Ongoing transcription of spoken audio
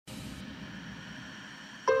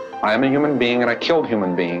I am a human being and I killed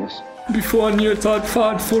human beings. Before I knew it, I'd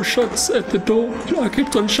fired 4 shots at the door. I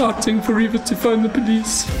kept on shouting for Eva to phone the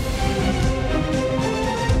police.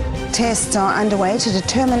 Tests are underway to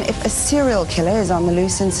determine if a serial killer is on the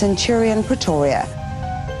loose in Centurion, Pretoria.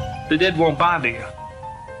 The dead won't bother you.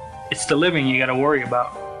 It's the living you gotta worry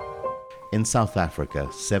about. In South Africa,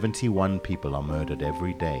 71 people are murdered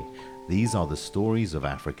every day. These are the stories of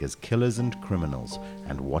Africa's killers and criminals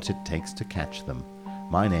and what it takes to catch them.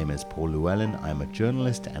 My name is Paul Llewellyn. I'm a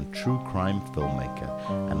journalist and true crime filmmaker,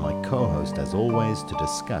 and my co-host, as always, to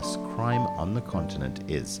discuss crime on the continent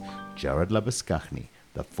is Jared Labuskaghni,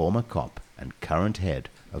 the former cop and current head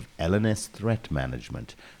of LNS Threat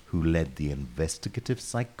Management, who led the investigative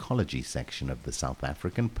psychology section of the South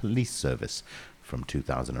African Police Service from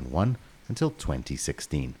 2001 until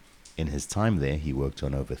 2016. In his time there, he worked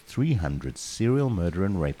on over 300 serial murder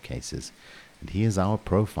and rape cases, and he is our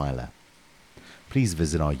profiler. Please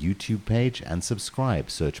visit our YouTube page and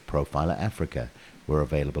subscribe. Search Profiler Africa. We're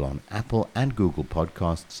available on Apple and Google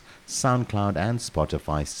Podcasts, SoundCloud and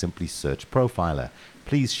Spotify. Simply search Profiler.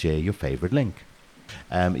 Please share your favorite link.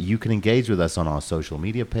 You can engage with us on our social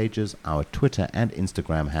media pages. Our Twitter and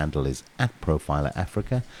Instagram handle is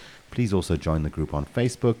 @ProfilerAfrica. Please also join the group on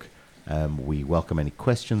Facebook. We welcome any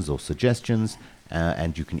questions or suggestions,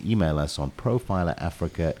 and you can email us on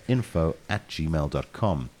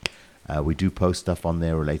profilerafricainfo@gmail.com. We do post stuff on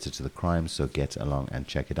there related to the crime, so get along and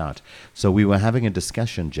check it out. So we were having a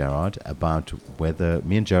discussion, Gerard, about whether,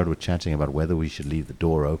 me and Gerard were chatting about whether we should leave the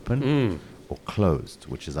door open or closed,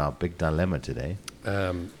 which is our big dilemma today.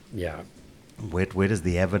 Yeah. Where does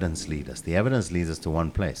the evidence lead us? The evidence leads us to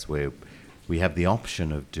one place where we have the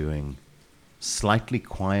option of doing slightly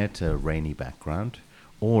quieter, rainy background,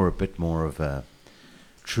 or a bit more of a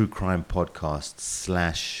true crime podcast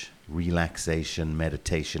 / relaxation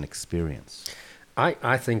meditation experience.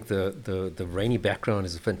 I think the rainy background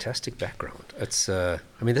is a fantastic background. It's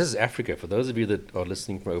this is Africa. For those of you that are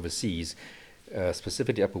listening from overseas,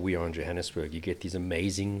 specifically up where we are in Johannesburg, you get these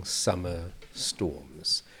amazing summer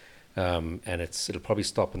storms, and it'll probably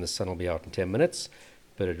stop and the sun will be out in 10 minutes,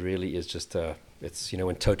 but it really is just it's,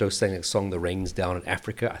 when Toto sang the song "The Rain's Down in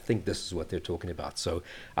Africa," I think this is what they're talking about. So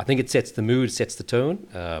I think it sets the mood, sets the tone.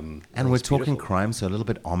 And we're talking crime, so a little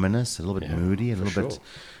bit ominous, a little bit moody, a little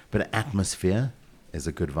bit atmosphere is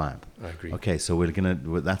a good vibe. I agree. Okay, so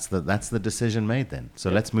that's the decision made then. So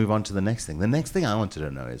let's move on to the next thing. The next thing I wanted to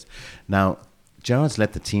know is, now Gerard's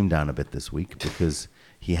let the team down a bit this week because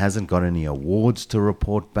he hasn't got any awards to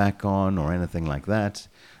report back on or anything like that.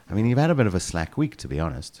 I mean, you've had a bit of a slack week, to be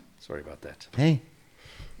honest. Sorry about that. Hey.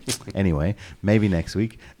 Anyway, maybe next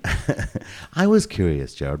week. I was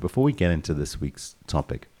curious, Jared, before we get into this week's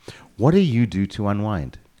topic, what do you do to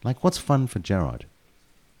unwind? Like, what's fun for Gerard?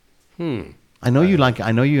 I know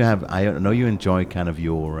you enjoy kind of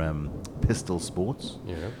your pistol sports.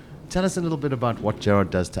 Yeah. Tell us a little bit about what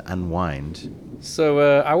Gerard does to unwind.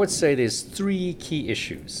 So I would say there's 3 key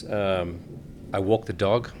issues. I walk the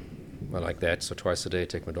dog. I like that. So twice a day, I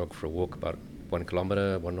take my dog for a walk, about 1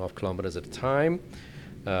 kilometer, 1.5 kilometers at a time.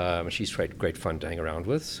 She's great fun to hang around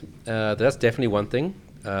with. That's definitely one thing.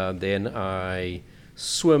 Then I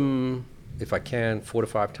swim, if I can, 4 to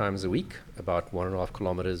 5 times a week, about 1.5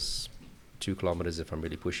 kilometers, 2 kilometers if I'm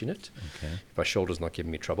really pushing it. Okay. If my shoulder's not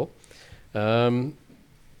giving me trouble.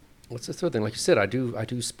 What's the third thing? Like you said, I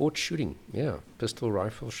do sports shooting. Yeah, pistol,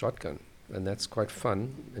 rifle, shotgun. And that's quite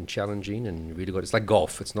fun and challenging, and you really it's like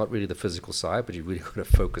golf. It's not really the physical side, but you really got to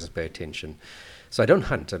focus and pay attention. So I don't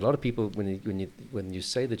hunt. A lot of people, when you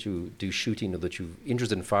say that you do shooting or that you're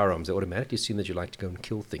interested in firearms, they automatically assume that you like to go and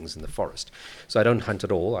kill things in the forest. So I don't hunt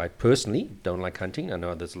at all. I personally don't like hunting. I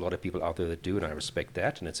know there's a lot of people out there that do, and I respect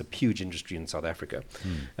that. And it's a huge industry in South Africa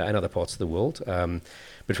and other parts of the world.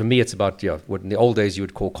 But for me, it's about what in the old days you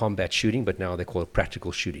would call combat shooting, but now they call it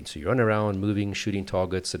practical shooting. So you run around, moving, shooting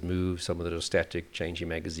targets that move. Some of them are static, changing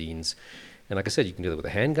magazines. And like I said, you can do that with a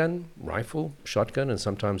handgun, rifle, shotgun, and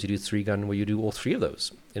sometimes you do 3-gun where you do all 3 of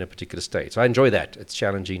those in a particular state. So I enjoy that. It's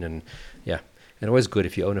challenging and always good.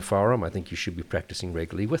 If you own a firearm, I think you should be practicing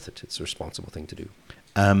regularly with it. It's a responsible thing to do.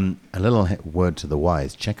 A little word to the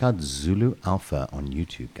wise. Check out Zulu Alpha on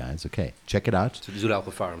YouTube, guys. Okay, check it out. So Zulu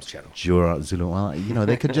Alpha Firearms channel. Zulu, well,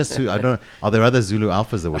 they could just. I don't know. Are there other Zulu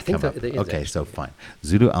Alphas that would come up? Okay, so fine.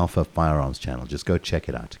 Zulu Alpha Firearms channel. Just go check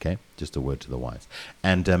it out. Okay, just a word to the wise.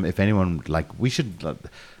 And if anyone we should.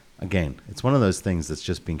 Again, it's one of those things that's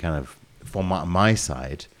just been kind of from my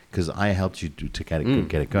side. Because I helped you to get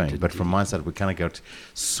it going. But from my side, we kind of got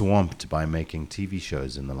swamped by making TV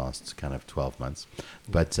shows in the last kind of 12 months.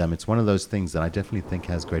 But it's one of those things that I definitely think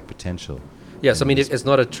has great potential. Yes, I mean, it's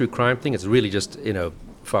not a true crime thing. It's really just,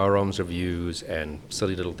 firearms reviews and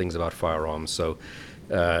silly little things about firearms. So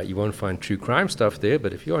you won't find true crime stuff there,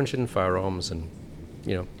 but if you're interested in firearms, and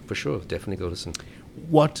for sure, definitely go listen.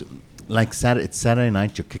 What, like it's Saturday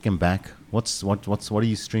night, you're kicking back. What are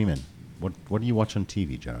you streaming? What do you watch on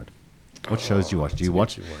TV, Jared? What shows do you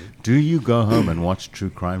watch? Do you go home and watch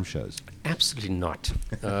true crime shows? Absolutely not.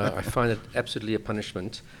 I find it absolutely a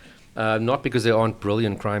punishment. Not because there aren't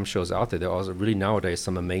brilliant crime shows out there. There are really nowadays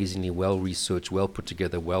some amazingly well-researched,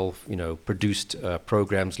 well-put-together, produced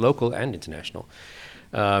programs, local and international.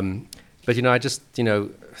 But I just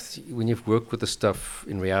when you've worked with the stuff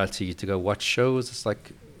in reality, to go watch shows, it's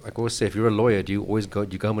like I always say, if you're a lawyer, do you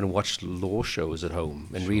go home and watch law shows at home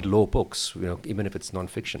and read law books, even if it's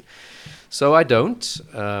nonfiction? So I don't.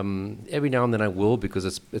 Every now and then I will, because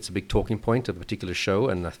it's a big talking point of a particular show,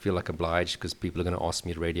 and I feel like obliged because people are going to ask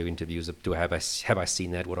me at radio interviews, have I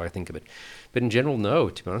seen that? What do I think of it? But in general, no.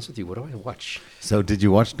 To be honest with you, what do I watch? So did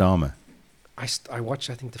you watch Dharma? I watched,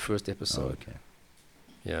 I think, the first episode. Oh, okay.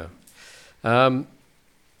 Yeah.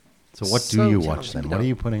 So what do you watch then? What are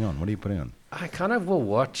you putting on? I kind of will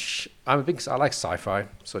watch. I like sci-fi.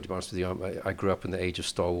 So to be honest with you, I grew up in the age of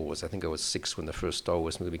Star Wars. I think I was 6 when the first Star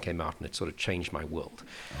Wars movie came out, and it sort of changed my world.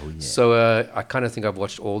 Oh yeah. So I kind of think I've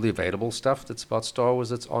watched all the available stuff that's about Star Wars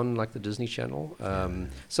that's on like the Disney Channel.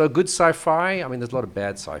 So good sci-fi. I mean, there's a lot of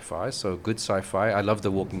bad sci-fi. So good sci-fi. I love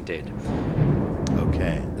The Walking Dead.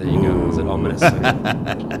 Okay. There you go. Is it ominous?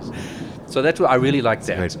 So that's what I really like.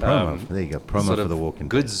 That great promo. There you go. Promo sort for of The Walking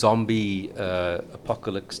Dead. Good zombie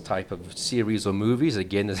apocalypse type of series or movies.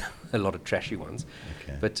 Again, there's a lot of trashy ones.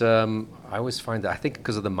 Okay. But I always find that, I think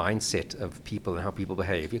because of the mindset of people and how people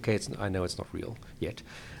behave. Okay, I know it's not real yet.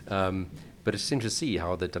 But it's interesting to see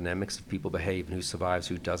how the dynamics of people behave and who survives,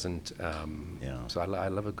 who doesn't. So I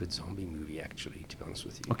love a good zombie movie, actually, to be honest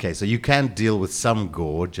with you. Okay, so you can deal with some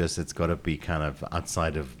gore, just it's got to be kind of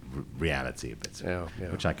outside of reality a bit,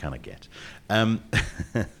 which I kind of get.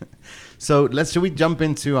 So should we jump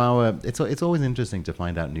into our... It's always interesting to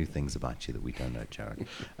find out new things about you that we don't know, Jared.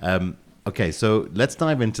 Okay, so let's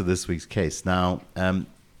dive into this week's case. Now,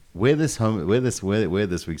 where this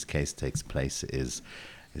week's case takes place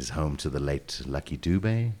is home to the late Lucky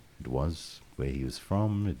Dube. It was where he was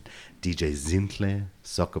from. DJ Zintle,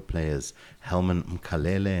 soccer players Helman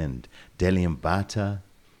Mkalele and Deli Mbata.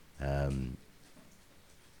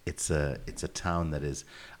 It's a town that is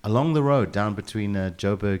along the road down between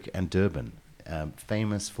Joburg and Durban,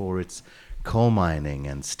 famous for its coal mining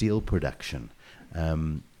and steel production.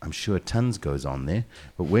 I'm sure tons goes on there,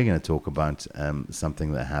 but we're going to talk about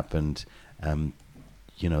something that happened,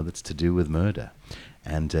 that's to do with murder.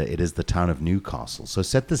 And it is the town of Newcastle. So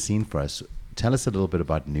set the scene for us. Tell us a little bit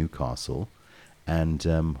about Newcastle and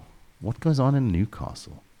what goes on in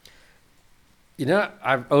Newcastle.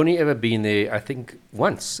 I've only ever been there, I think,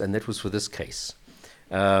 once, and that was for this case.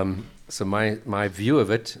 So my view of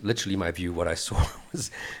it, literally my view, what I saw was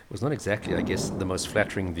not exactly, I guess, the most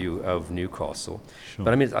flattering view of Newcastle. Sure.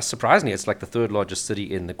 But I mean, surprisingly, it's like the third largest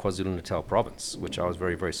city in the KwaZulu-Natal province, which I was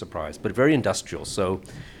very, very surprised, but very industrial. So...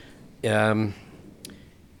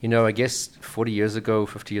 I guess 40 years ago,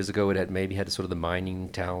 50 years ago, it had maybe had sort of the mining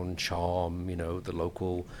town charm, the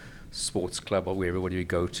local sports club or where everybody would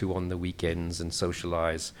go to on the weekends and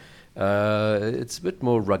socialize. It's a bit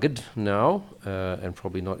more rugged now and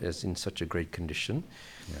probably not as in such a great condition.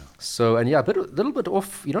 Yeah. So, a little bit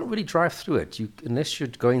off. You don't really drive through it unless you're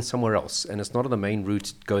going somewhere else. And it's not on the main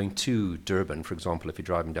route going to Durban, for example, if you're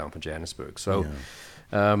driving down from Johannesburg. So... Yeah.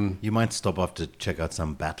 You might stop off to check out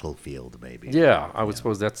some battlefield, maybe. Yeah, I would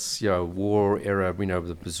suppose that's war era.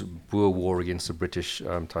 The Boer War against the British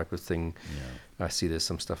type of thing. Yeah. I see there's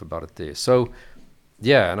some stuff about it there. So,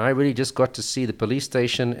 and I really just got to see the police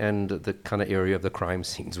station and the kind of area of the crime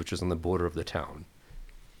scenes, which is on the border of the town.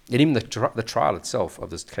 And even the trial itself of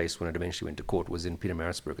this case, when it eventually went to court, was in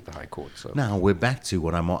Pietermaritzburg at the High Court. So now we're back to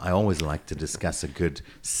what I always like to discuss: a good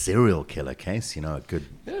serial killer case. A good,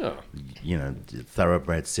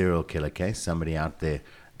 thoroughbred serial killer case. Somebody out there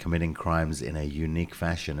committing crimes in a unique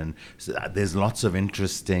fashion, and so there's lots of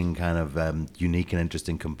interesting kind of unique and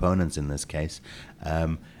interesting components in this case.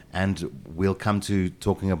 And we'll come to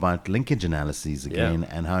talking about linkage analyses again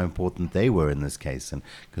and how important they were in this case, and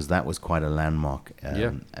because that was quite a landmark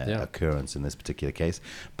occurrence in this particular case.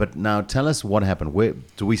 But now tell us what happened. Where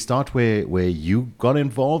do we start? Where you got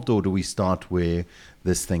involved, or do we start where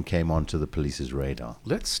this thing came onto the police's radar?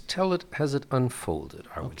 Let's tell it as it unfolded,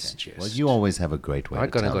 I would suggest. Well, you always have a great way to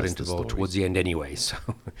tell us the story. I got involved towards the end anyway. So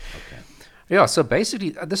Yeah, so basically,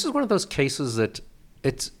 this is one of those cases that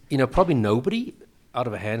it's, probably nobody out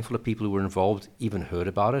of a handful of people who were involved, even heard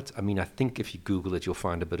about it. I mean, I think if you Google it, you'll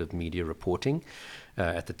find a bit of media reporting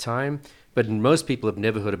at the time. But most people have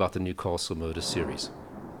never heard about the Newcastle murder series.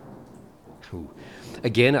 Ooh.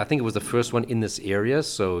 Again, I think it was the first one in this area.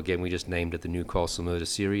 So again, we just named it the Newcastle Murder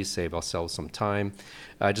Series, save ourselves some time.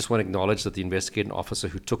 I just want to acknowledge that the investigating officer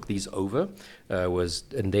who took these over was,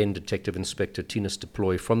 and then Detective Inspector Tinus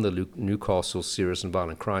Deploy from the Newcastle Serious and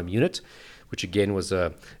Violent Crime Unit, which again was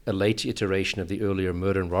a late iteration of the earlier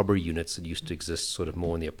murder and robbery units that used to exist sort of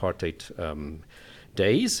more in the apartheid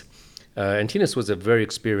days. And Tinus was a very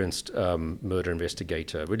experienced murder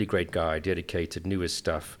investigator, really great guy, dedicated, knew his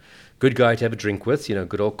stuff. Good guy to have a drink with,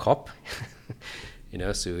 good old cop.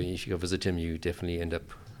 So if you go visit him, you definitely end up,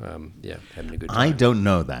 having a good time. I don't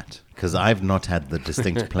know that, because I've not had the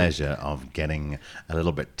distinct pleasure of getting a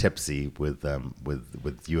little bit tipsy with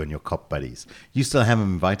you and your cop buddies. You still haven't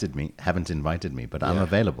invited me, but I'm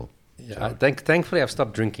available. Yeah, thankfully I've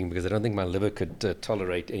stopped drinking because I don't think my liver could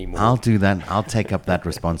tolerate anymore. I'll do that. I'll take up that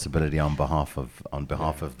responsibility on behalf of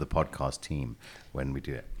the podcast team when we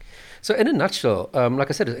do it. So in a nutshell, like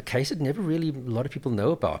I said, a case that never really a lot of people know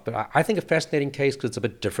about, but I think a fascinating case because it's a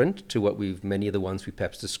bit different to what many of the ones we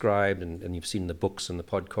perhaps described and you've seen in the books and the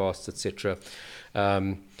podcasts, etc.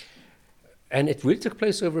 And it really took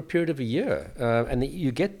place over a period of a year. And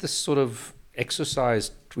you get this sort of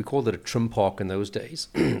exercise, we called it a trim park in those days,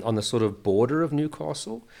 on the sort of border of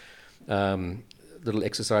Newcastle. Little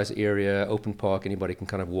exercise area, open park, anybody can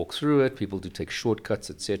kind of walk through it. People do take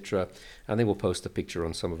shortcuts, etc. And then we'll post a picture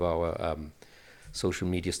on some of our social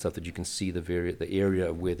media stuff that you can see the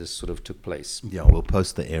area where this sort of took place. Yeah, we'll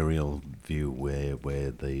post the aerial view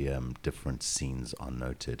where the different scenes are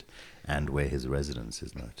noted and where his residence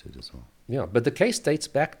is noted as well. Yeah, but the case dates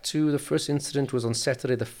back to the first incident was on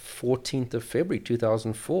Saturday, the 14th of February,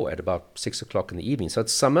 2004 at about 6 o'clock in the evening. So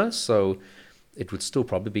it's summer, so it would still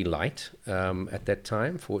probably be light at that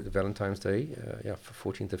time for Valentine's Day,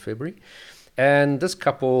 for 14th of February. And this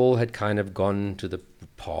couple had kind of gone to the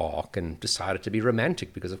park and decided to be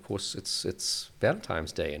romantic because, of course, it's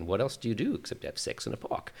Valentine's Day. And what else do you do except have sex in a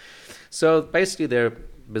park? So basically they're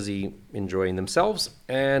busy enjoying themselves,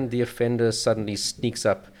 and the offender suddenly sneaks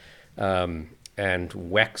up and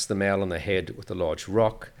whacks the male on the head with a large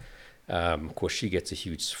rock. Of course, she gets a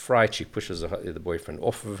huge fright. She pushes the boyfriend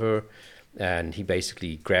off of her. And he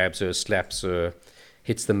basically grabs her, slaps her,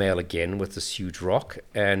 hits the male again with this huge rock,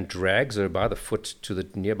 and drags her by the foot to the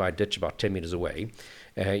nearby ditch about 10 meters away.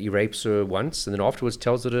 He rapes her once, and then afterwards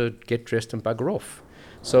tells her to get dressed and bugger off.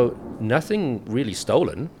 So nothing really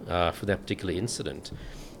stolen for that particular incident.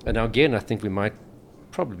 And now again, I think we might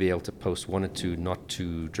probably be able to post one or two not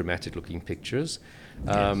too dramatic looking pictures.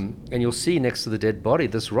 And you'll see next to the dead body,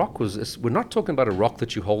 this rock we're not talking about a rock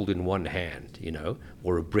that you hold in one hand,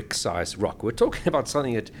 or a brick-sized rock. We're talking about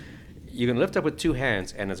something that you can lift up with two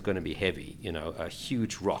hands and it's going to be heavy, a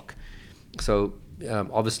huge rock. So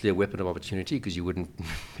obviously a weapon of opportunity because you wouldn't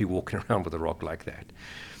be walking around with a rock like that.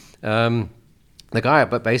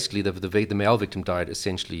 But basically the male victim died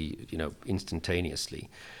essentially, instantaneously.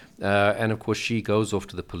 And of course she goes off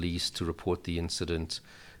to the police to report the incident.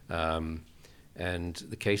 And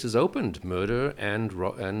the case is opened, murder and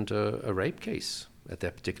a rape case at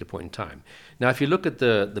that particular point in time. Now, if you look at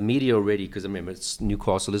the media already, because remember,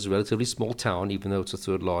 Newcastle is a relatively small town, even though it's the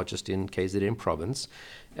third largest in KZN province.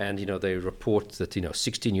 And, they report that,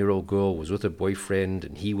 16-year-old girl was with her boyfriend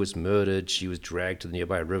and he was murdered. She was dragged to the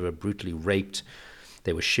nearby river, brutally raped.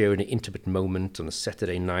 They were sharing an intimate moment on a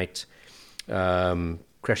Saturday night.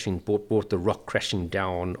 Brought the rock crashing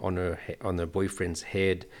down on her boyfriend's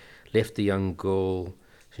head. Left the young girl,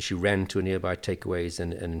 she ran to a nearby takeaways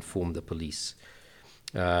and informed the police.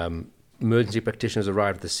 Emergency practitioners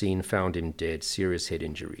arrived at the scene, found him dead, serious head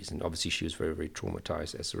injuries, and obviously she was very, very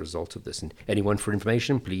traumatized as a result of this. And anyone for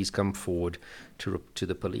information, please come forward to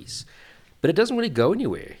the police. But it doesn't really go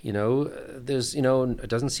anywhere, There's, it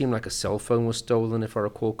doesn't seem like a cell phone was stolen, if I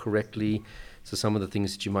recall correctly. So some of the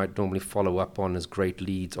things that you might normally follow up on as great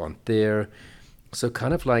leads aren't there. So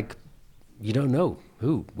kind of like, you don't know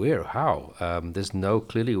who, where, how.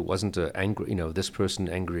 Clearly it wasn't this person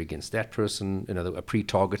angry against that person, a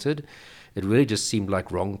pre-targeted. It really just seemed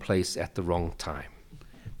like wrong place at the wrong time.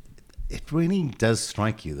 It really does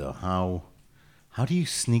strike you, though, how do you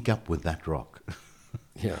sneak up with that rock?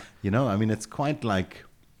 Yeah. It's quite like,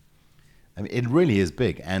 it really is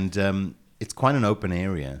big, and it's quite an open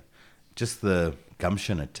area. Just the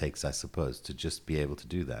gumption it takes, I suppose, to just be able to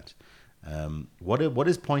do that. What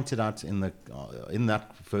is pointed out in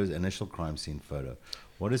that first initial crime scene photo?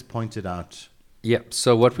 What is pointed out? Yeah.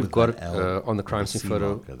 So what we've got on the crime scene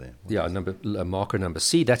photo, marker there. marker number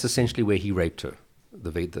C. That's essentially where he raped her.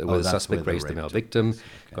 where the suspect raised the male victim. Okay.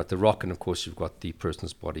 Got the rock, and of course you've got the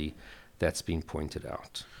person's body that's been pointed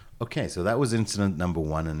out. Okay, so that was incident number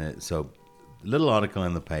one, and so little article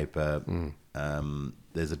in the paper.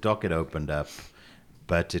 There's a docket opened up,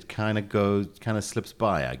 but it kind of slips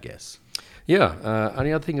by, I guess. Yeah.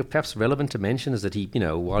 Only other thing perhaps relevant to mention is that he,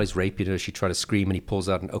 while he's raping her, she tried to scream, and he pulls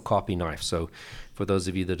out an okapi knife. So, for those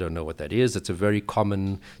of you that don't know what that is, it's a very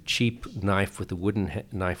common, cheap knife with a wooden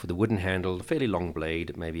handle, a fairly long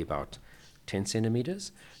blade, maybe about 10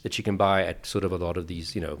 centimeters, that you can buy at sort of a lot of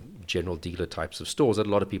these, general dealer types of stores that a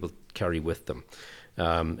lot of people carry with them.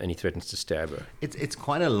 And he threatens to stab her. It's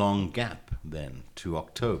quite a long gap then to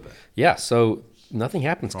October. Yeah, so nothing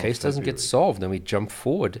happens. Case doesn't get solved. Then we jump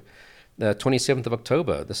forward, 27th of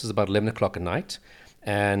October. This is about 11 o'clock at night.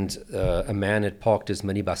 And a man had parked his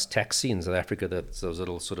minibus taxi in South Africa. That's those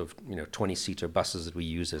little sort of 20-seater buses that we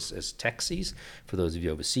use as taxis for those of you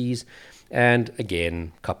overseas. And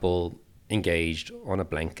again, couple engaged on a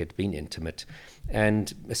blanket, being intimate.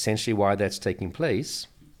 And essentially why that's taking place...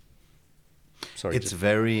 Sorry, it's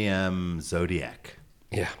very Zodiac.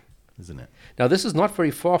 Yeah. Isn't it? Now, this is not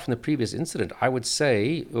very far from the previous incident. I would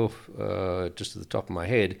say, just at the top of my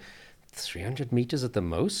head, 300 meters at the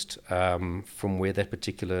most from where that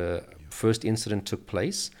particular first incident took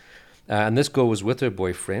place. And this girl was with her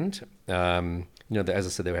boyfriend. As I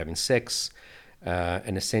said, they were having sex.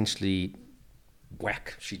 And essentially,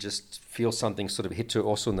 whack, she just feels something sort of hit her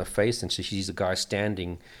also in the face, and she sees a guy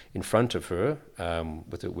standing in front of her,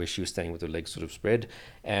 where she was standing with her legs sort of spread,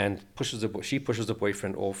 and she pushes the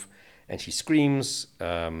boyfriend off, and she screams,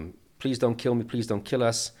 "Please don't kill me, please don't kill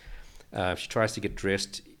us." She tries to get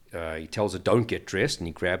dressed. He tells her, "Don't get dressed," and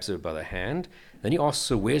he grabs her by the hand. Then he asks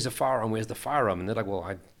her, "Where's the firearm? Where's the firearm?" And they're like, "Well,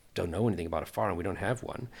 I don't know anything about a firearm. We don't have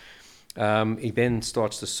one." He then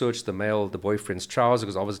starts to search the boyfriend's trousers,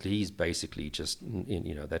 because obviously he's basically just,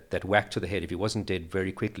 that whack to the head. If he wasn't dead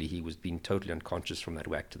very quickly, he was being totally unconscious from that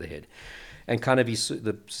whack to the head. And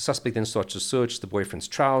the suspect then starts to search the boyfriend's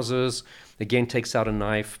trousers, again takes out a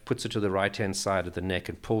knife, puts it to the right-hand side of the neck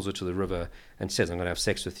and pulls her to the river and says, "I'm going to have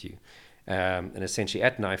sex with you." And essentially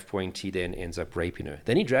at knife point, he then ends up raping her.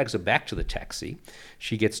 Then he drags her back to the taxi.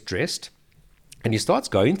 She gets dressed. And he starts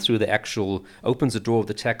going through opens the door of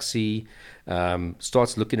the taxi,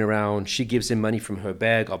 starts looking around. She gives him money from her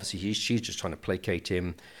bag. Obviously, she's just trying to placate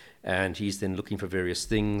him. And he's then looking for various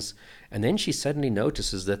things. And then she suddenly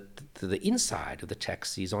notices that the inside of the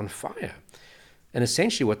taxi is on fire. And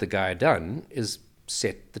essentially what the guy had done is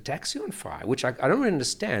set the taxi on fire, which I don't really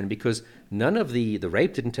understand, because none of the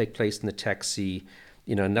rape didn't take place in the taxi.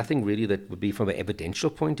 Nothing really that would be from an evidential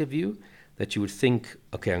point of view, that you would think,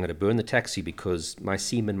 okay, I'm going to burn the taxi because my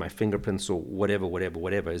semen, my fingerprints, or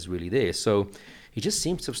whatever is really there. So he just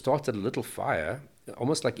seems to have started a little fire,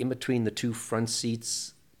 almost like in between the two front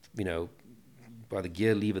seats, by the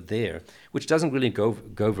gear lever there, which doesn't really go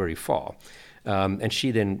very far. And she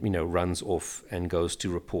then, runs off and goes to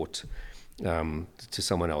report to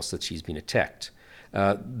someone else that she's been attacked.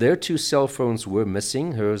 Their two cell phones were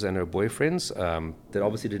missing, hers and her boyfriend's. That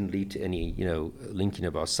obviously didn't lead to any, linking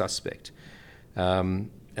of our suspect. And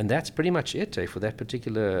that's pretty much it for that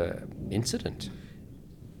particular incident.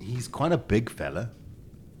 He's quite a big fella.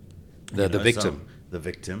 The victim. The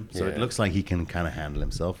victim. So it looks like he can kind of handle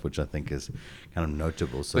himself, which I think is kind of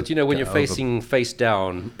notable. So but when you're facing face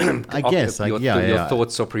down, I guess your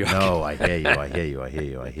thoughts are preoccupied. No, I hear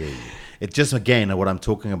you. It just, again, what I'm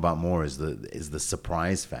talking about more is the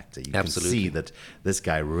surprise factor. You Absolutely. Can see that this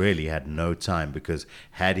guy really had no time, because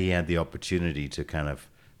had he had the opportunity to kind of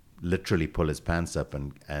literally pull his pants up,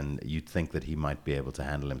 and you'd think that he might be able to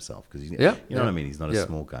handle himself, because you know what I mean, he's not a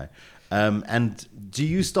small guy. And do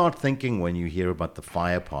you start thinking, when you hear about the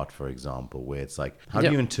fire part, for example, where it's like, how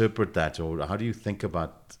do you interpret that, or how do you think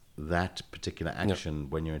about that particular action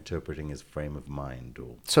when you're interpreting his frame of mind?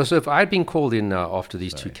 Or So if I'd been called in after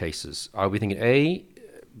these two cases, I'll be thinking,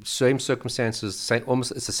 same circumstances,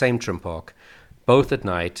 it's the same trim park, both at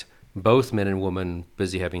night, both men and women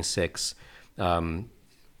busy having sex.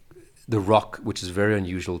 The Rock, which is very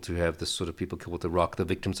unusual to have this sort of people killed with the Rock. The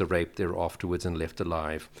victims are raped, they're afterwards and left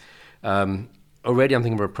alive. Already I'm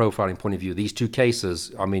thinking from a profiling point of view, these two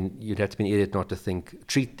cases, I mean, you'd have to be an idiot not to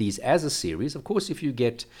treat these as a series. Of course, if you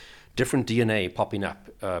get different DNA popping up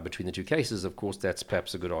between the two cases, of course, that's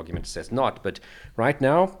perhaps a good argument to say it's not. But right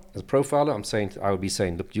now, as a profiler, I would be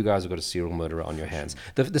saying, look, you guys have got a serial murderer on your hands.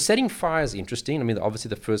 The setting fire is interesting. I mean, obviously,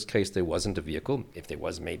 the first case, there wasn't a vehicle. If there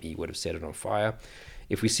was, maybe he would have set it on fire.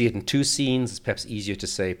 If we see it in two scenes, it's perhaps easier to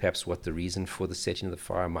say perhaps what the reason for the setting of the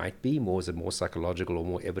fire might be. Is it more psychological or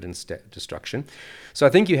more evidence destruction? So I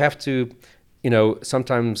think you have to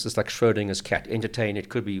sometimes it's like Schrodinger's cat, entertain. It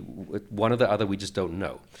could be one or the other, we just don't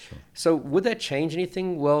know. Sure. So would that change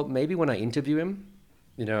anything? Well, maybe when I interview him,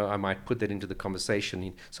 I might put that into the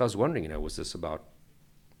conversation. So I was wondering, was this about,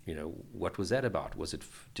 what was that about? Was it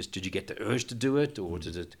just, did you get the urge to do it? Or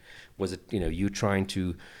was it, you trying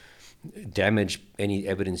to damage any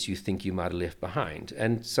evidence you think you might have left behind?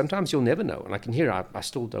 And sometimes you'll never know. And I can hear, I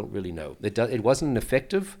still don't really know. It wasn't an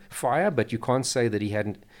effective fire, but you can't say that he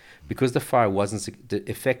hadn't, because the fire wasn't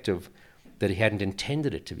effective, that he hadn't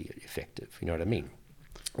intended it to be effective. You know what I mean?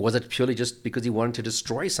 Was it purely just because he wanted to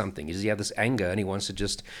destroy something? Does he have this anger and he wants to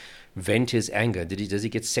just vent his anger? Does he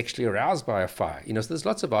get sexually aroused by a fire? So there's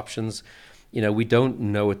lots of options. We don't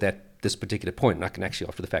know at this particular point. And I can actually,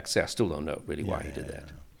 after the fact, say I still don't know really why he did that.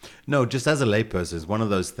 No, just as a layperson, it's one of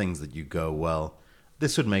those things that you go, well,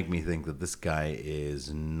 this would make me think that this guy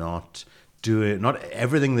is not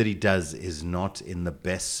everything that he does is not in the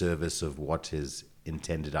best service of what his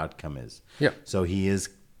intended outcome is. Yeah. So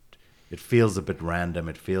it feels a bit random.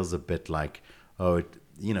 It feels a bit like,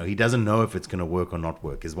 he doesn't know if it's going to work or not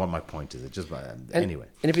work, is what my point is. It just, anyway.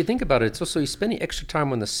 And if you think about it, it's also he's spending extra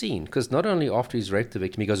time on the scene, because not only after he's raped the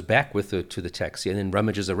victim, he goes back with her to the taxi and then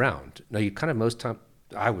rummages around. Now, you kind of most time,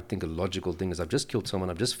 I would think a logical thing is, I've just killed someone,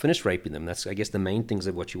 I've just finished raping them. That's, I guess, the main things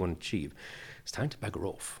of what you want to achieve. It's time to bugger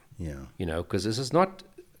off. Yeah. Because this is not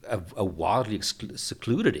a wildly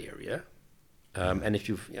secluded area. And if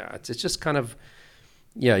it's just kind of,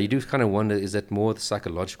 you do kind of wonder, is that more the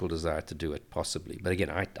psychological desire to do it? Possibly. But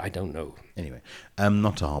again, I don't know. Anyway,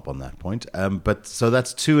 not to hop on that point. But so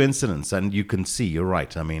that's two incidents, and you can see, you're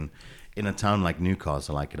right. I mean, in a town like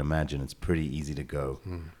Newcastle, I can imagine it's pretty easy to go.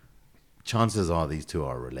 Chances are these two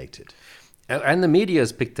are related. And the media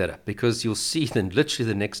has picked that up, because you'll see then literally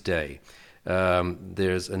the next day,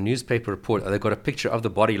 there's a newspaper report. They've got a picture of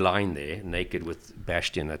the body lying there, naked with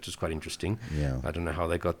bashed in. That was quite interesting. Yeah. I don't know how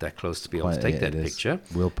they got that close to be able to take that picture.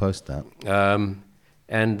 We'll post that.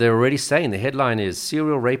 And they're already saying, the headline is,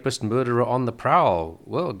 serial rapist murderer on the prowl.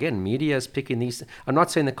 Well, again, media is picking these. I'm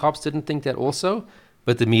not saying the cops didn't think that also,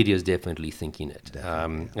 but the media is definitely thinking it.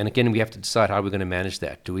 And again, we have to decide how we're going to manage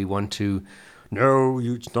that. Do we want to, no,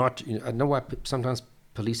 it's not. I know why sometimes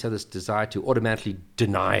police have this desire to automatically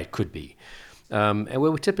deny it could be. And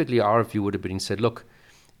where typically our view would have been said, look,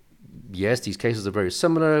 yes, these cases are very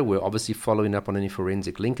similar. We're obviously following up on any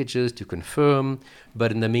forensic linkages to confirm.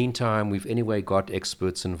 But in the meantime, we've anyway got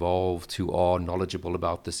experts involved who are knowledgeable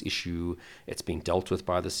about this issue. It's being dealt with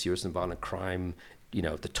by the Serious and Violent Crime,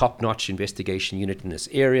 the top-notch investigation unit in this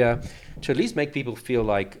area, to at least make people feel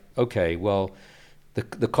like, okay, well,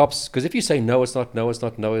 the cops, because if you say no, it's not,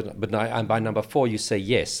 but by number 4 you say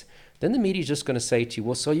yes, then the media is just going to say to you,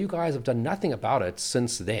 well, so you guys have done nothing about it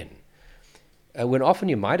since then. When often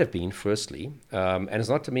you might have been, firstly, and it's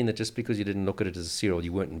not to mean that just because you didn't look at it as a serial,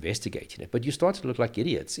 you weren't investigating it, but you start to look like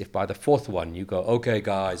idiots if by the 4th one you go, okay,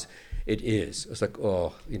 guys, it is. It's like,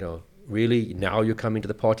 really, now you're coming to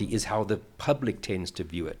the party, is how the public tends to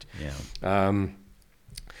view it. Yeah.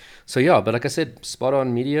 But like I said, spot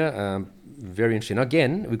on media, very interesting.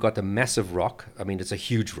 Again, we've got the massive rock. I mean, it's a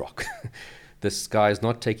huge rock. This guy is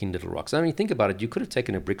not taking little rocks. I mean, think about it. You could have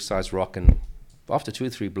taken a brick-sized rock, and after 2 or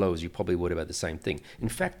 3 blows, you probably would have had the same thing. In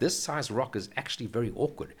fact, this size rock is actually very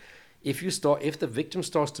awkward. If the victim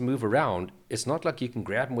starts to move around, it's not like you can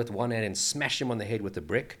grab him with one hand and smash him on the head with a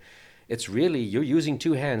brick. It's really, you're using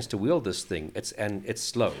 2 hands to wield this thing. It's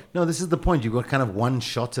slow. No, this is the point. You've got kind of one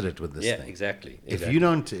shot at it with this thing. Yeah, exactly. If you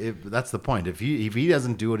don't, that's the point. If he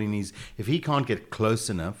doesn't do what he needs, if he can't get close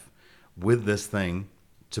enough with this thing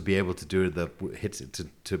to be able to do it,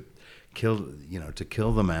 to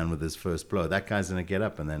kill the man with his first blow, that guy's going to get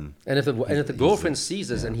up and then. And if the girlfriend sees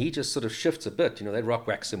this and he just sort of shifts a bit, they rock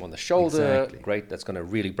whacks him on the shoulder. Exactly. Great, that's going to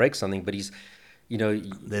really break something. But he's.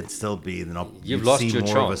 There'd still be you've lost your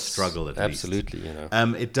more chance. Of a struggle at Absolutely, least.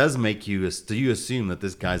 It does make you. Do you assume that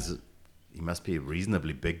this he must be a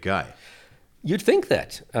reasonably big guy? You'd think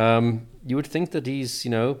that. You would think that he's,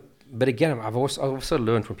 But again, I've also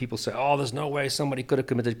learned when people say, "Oh, there's no way somebody could have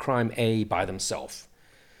committed crime A by themselves."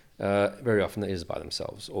 Very often, it is by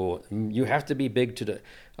themselves, or you have to be big to do.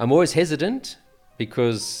 I'm always hesitant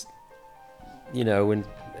because, when.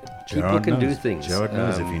 People Gerard can knows. do things. Gerard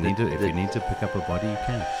knows if you need to pick up a body, you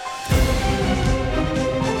can.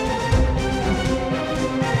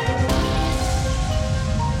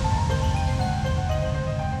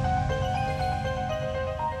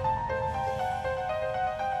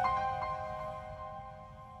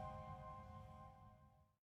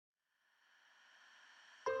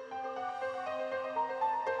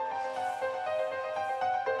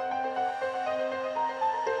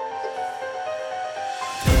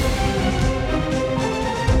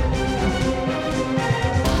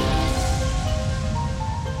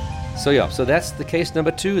 So that's the case number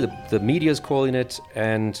 2. The media's calling it,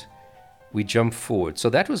 and we jump forward. So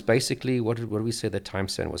that was basically, what did we say the time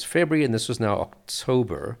span was? February, and this was now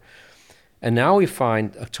October. And now we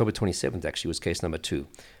find October 27th actually was case number 2.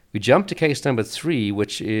 We jump to case number 3,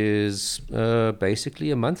 which is basically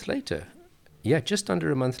a month later. Yeah, just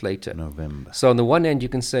under a month later. November. So on the one end, you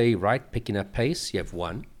can say, right, picking up pace, you have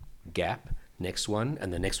one gap, next one,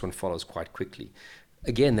 and the next one follows quite quickly.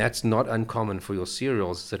 Again, that's not uncommon for your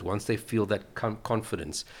serials, that once they feel that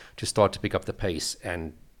confidence to start to pick up the pace,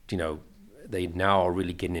 and, they now are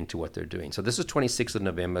really getting into what they're doing. So this is 26th of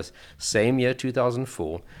November, same year,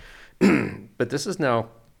 2004. But this is now,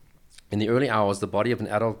 in the early hours, the body of an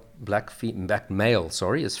adult black male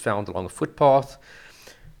is found along a footpath.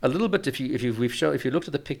 A little bit, if you looked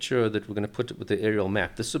at the picture that we're going to put with the aerial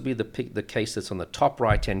map, this would be the case that's on the top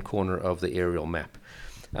right-hand corner of the aerial map.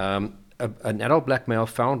 An adult black male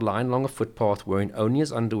found lying along a footpath wearing only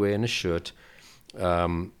his underwear and a shirt,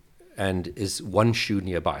 and is one shoe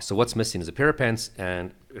nearby. So what's missing is a pair of pants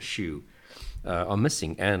and a shoe are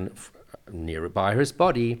missing. And nearby his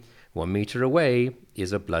body, 1 meter away,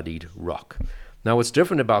 is a bloodied rock. Now what's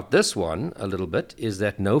different about this one a little bit is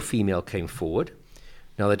that no female came forward.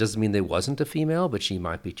 Now, that doesn't mean there wasn't a female, but she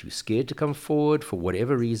might be too scared to come forward for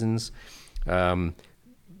whatever reasons, that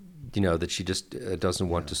she just doesn't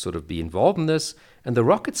want to sort of be involved in this. And the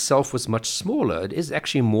rock itself was much smaller. It is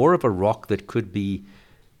actually more of a rock that could be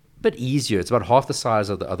a bit easier. It's about half the size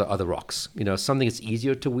of the other rocks. Something that's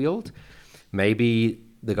easier to wield. Maybe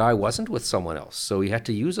the guy wasn't with someone else, so he had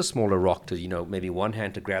to use a smaller rock to, maybe one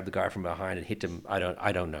hand to grab the guy from behind and hit him. I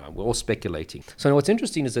don't know. We're all speculating. So what's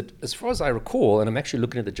interesting is that, as far as I recall, and I'm actually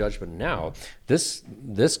looking at the judgment now, this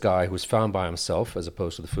guy who was found by himself, as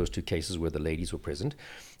opposed to the first 2 cases where the ladies were present,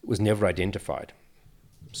 was never identified.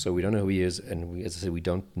 So we don't know who he is, and as I said, we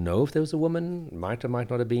don't know if there was a woman. Might or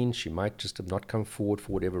might not have been. She might just have not come forward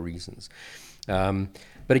for whatever reasons.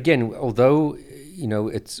 But again, although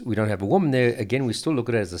we don't have a woman there, again we still look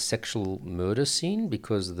at it as a sexual murder scene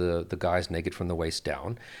because the guy's naked from the waist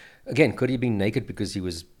down. Again, could he have been naked because he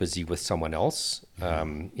was busy with someone else?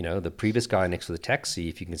 The previous guy next to the taxi,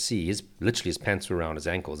 if you can see, his pants were around his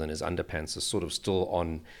ankles and his underpants are sort of still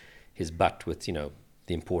on his butt with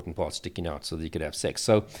the important part sticking out so that he could have sex.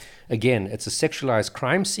 So again, it's a sexualized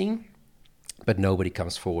crime scene, but nobody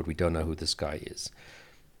comes forward. We don't know who this guy is.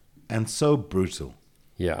 And so brutal.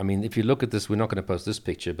 Yeah, I mean, if you look at this, we're not going to post this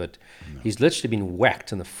picture, but he's literally been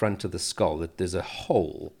whacked in the front of the skull. That there's a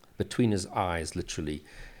hole between his eyes, literally.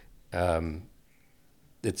 I mean,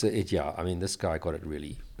 this guy got it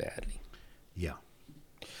really badly. Yeah.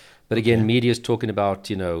 But again, media is talking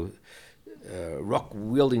about,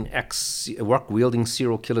 rock-wielding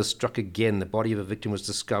serial killer struck again. The body of a victim was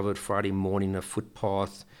discovered Friday morning on a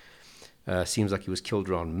footpath. Seems like he was killed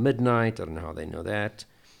around midnight. I don't know how they know that.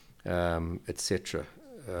 Etc.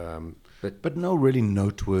 But no really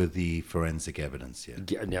noteworthy forensic evidence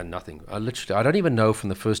yet. Yeah, nothing. I don't even know from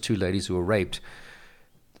the first 2 ladies who were raped.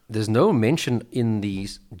 There's no mention in the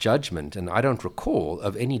judgment, and I don't recall,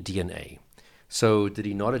 of any DNA. So did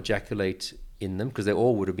he not ejaculate in them? Because they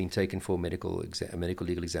all would have been taken for a medical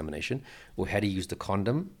legal examination. Or had he used a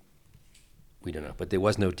condom? We don't know. But there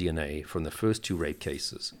was no DNA from the first 2 rape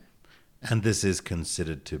cases. And this is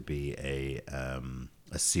considered to be a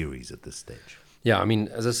series at this stage. Yeah, I mean,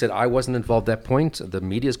 as I said, I wasn't involved at that point. The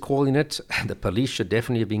media's calling it. The police should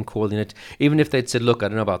definitely have been calling it. Even if they'd said, look, I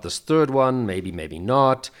don't know about this third one, maybe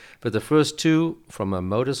not. But the first 2, from a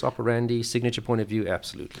modus operandi, signature point of view,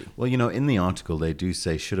 absolutely. Well, in the article, they do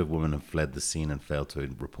say, should a woman have fled the scene and failed to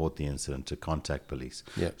report the incident, to contact police.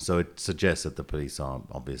 Yeah. So it suggests that the police are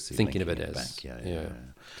obviously thinking of it as. Back. Yeah.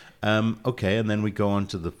 Okay, and then we go on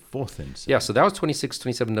to the 4th incident. Yeah, so that was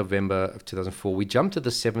 27 November of 2004. We jumped to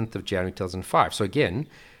the 7th of January 2005. So again,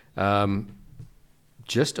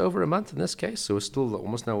 just over a month in this case. So we're still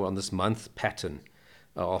almost now on this month pattern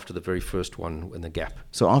after the very first one in the gap.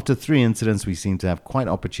 So after 3 incidents, we seem to have quite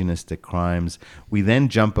opportunistic crimes. We then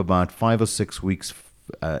jump about 5 or 6 weeks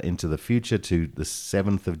into the future to the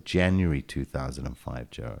 7th of January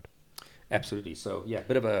 2005, Jared. Absolutely. So, yeah, a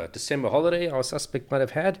bit of a December holiday our suspect might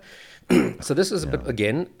have had. So this is a bit,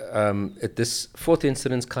 again, this 4th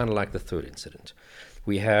incident is kind of like the 3rd incident.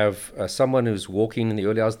 We have someone who's walking in the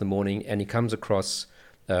early hours of the morning, and he comes across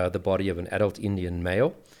the body of an adult Indian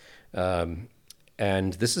male.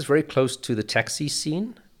 And this is very close to the taxi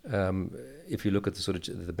scene. If you look at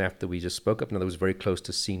the map that we just spoke of, in other words, very close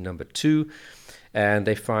to scene number 2. And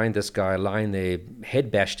they find this guy lying there,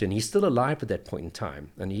 head bashed in. He's still alive at that point in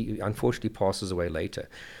time, and he unfortunately passes away later.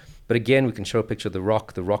 But again, we can show a picture of the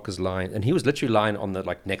rock. The rock is lying, and he was literally lying on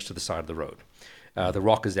the next to the side of the road. The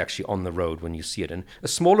rock is actually on the road when you see it. And a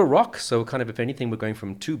smaller rock, so kind of if anything, we're going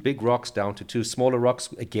from 2 big rocks down to 2 smaller rocks.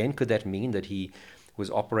 Again, could that mean that he was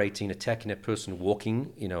attacking a person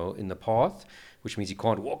walking, in the path, which means he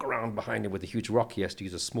can't walk around behind him with a huge rock. He has to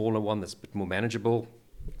use a smaller one that's a bit more manageable.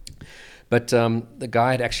 But the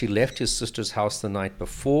guy had actually left his sister's house the night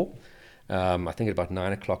before. I think at about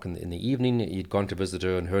 9 o'clock in the evening, he'd gone to visit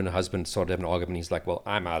her, and her and her husband started having an argument. He's like, well,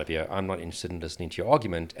 I'm out of here. I'm not interested in listening to your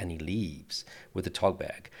argument. And he leaves with the tog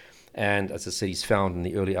bag. And as I said, he's found in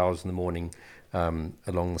the early hours in the morning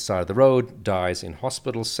along the side of the road, dies in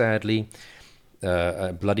hospital, sadly.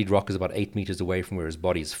 A bloodied rock is about 8 meters away from where his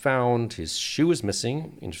body is found. His shoe is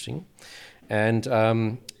missing, interesting.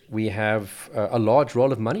 And we have a large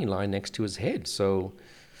roll of money lying next to his head. So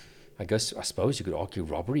I suppose you could argue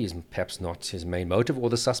robbery is perhaps not his main motive, or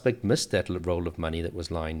the suspect missed that roll of money that was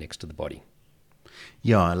lying next to the body.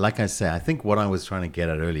 Yeah, like I say, I think what I was trying to get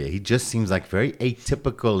at earlier, he just seems like very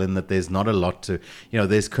atypical in that there's not a lot to,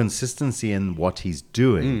 there's consistency in what he's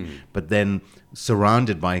doing, but then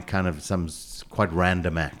surrounded by kind of some quite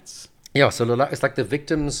random acts. Yeah, so it's like the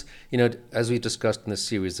victims, as we discussed in this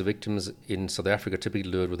series, the victims in South Africa are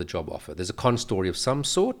typically lured with a job offer. There's a con story of some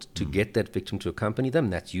sort to get that victim to accompany them.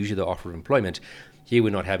 That's usually the offer of employment. Here we're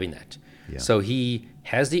not having that. Yeah. So he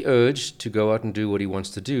has the urge to go out and do what he wants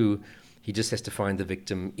to do. He just has to find the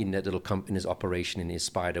victim in that little in his operation, in his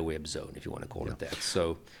spider web zone, if you want to call it that.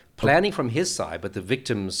 So planning from his side, but the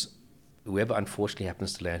victims, whoever unfortunately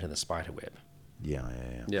happens to land in the spider web. Yeah.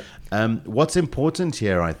 What's important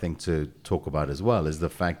here, I think, to talk about as well is the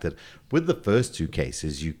fact that with the first 2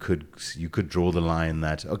 cases, you could draw the line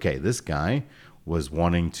that, okay, this guy was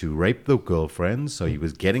wanting to rape the girlfriend, so he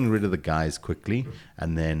was getting rid of the guys quickly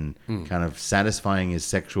and then kind of satisfying his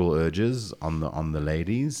sexual urges on the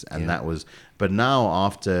ladies, and that was. But now,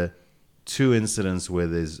 after 2 incidents where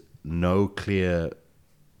there's no clear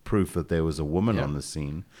proof that there was a woman on the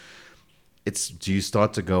scene, do you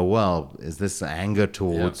start to go, well, is this anger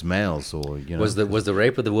towards males, or was the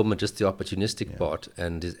rape of the woman just the opportunistic part,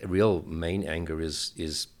 and his real main anger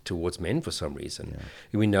is towards men for some reason?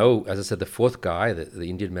 We know, as I said, the 4th guy, the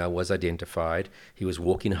Indian male, was identified. He was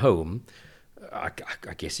walking home. I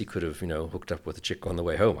guess he could have hooked up with a chick on the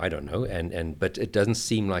way home. I don't know, but it doesn't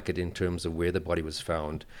seem like it in terms of where the body was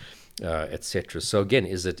found, etc. So again,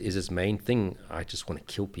 is his main thing? I just want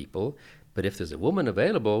to kill people, but if there's a woman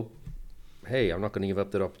available, hey, I'm not going to give up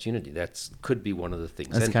that opportunity. That could be one of the things.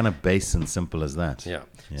 That's kind of base and simple as that. Yeah.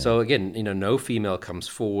 So again, no female comes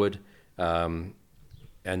forward, and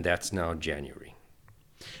that's now January.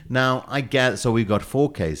 Now, so we've got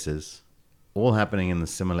 4 cases, all happening in the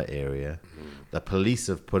similar area. The police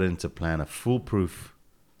have put into plan a foolproof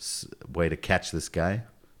way to catch this guy.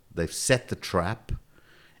 They've set the trap,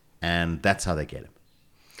 and that's how they get him.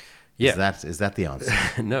 Yeah. Is that the answer?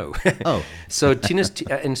 No. Oh. So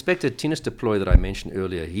Inspector Tinus Deploy that I mentioned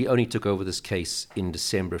earlier, he only took over this case in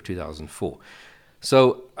December of 2004.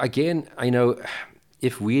 So again, I know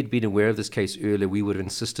if we had been aware of this case earlier, we would have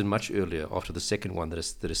insisted much earlier after the second one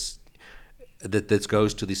that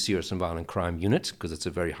goes to the Serious and Violent Crime Unit, because it's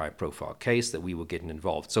a very high-profile case, that we were getting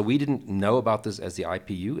involved. So we didn't know about this as the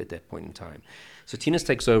IPU at that point in time. So Tinus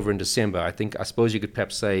takes over in December. I suppose you could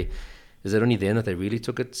perhaps say, is it only then that they really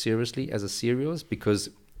took it seriously as a serious?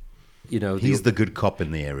 Because, he's the good cop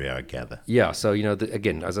in the area, I gather. Yeah. So,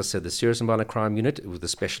 again, as I said, the Serious and Violent Crime Unit was the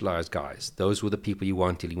specialized guys. Those were the people you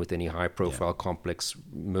want dealing with any high-profile, complex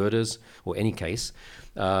murders or any case.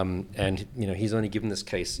 And he's only given this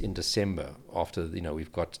case in December after,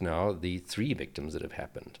 we've got now the 3 victims that have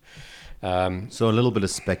happened. So a little bit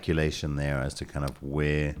of speculation there as to kind of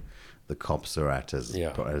where the cops are at as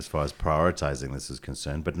far as prioritizing this is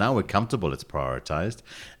concerned. But now we're comfortable it's prioritized.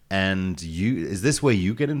 And is this where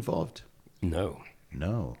you get involved? No.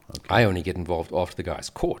 Okay. I only get involved after the guy's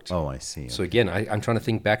caught. Oh, I see. So again, I'm trying to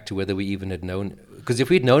think back to whether we even had known, because if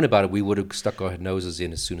we'd known about it, we would have stuck our noses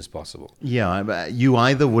in as soon as possible. Yeah, you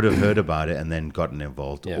either would have heard about it and then gotten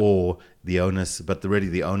involved, or the onus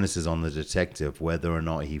is on the detective whether or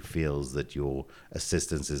not he feels that your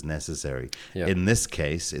assistance is necessary. Yeah. In this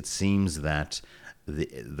case, it seems that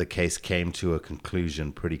the case came to a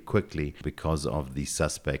conclusion pretty quickly because of the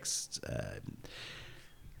suspect's.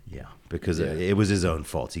 Because it was his own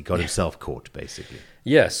fault. He got himself caught, basically.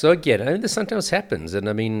 Yeah. So again, this sometimes happens,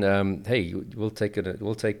 and hey, we'll take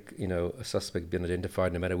a suspect being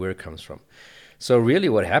identified no matter where it comes from. So really,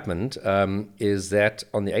 what happened is that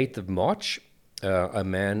on the 8th of March, a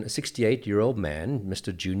 68-year-old man,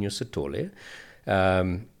 Mr. Junior Sitole,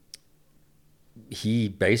 he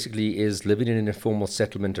basically is living in an informal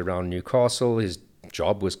settlement around Newcastle. His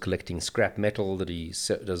job was collecting scrap metal that he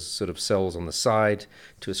does sort of sells on the side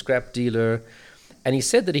to a scrap dealer. And he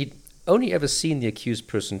said that he'd only ever seen the accused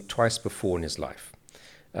person twice before in his life.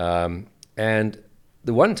 And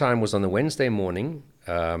the one time was on the Wednesday morning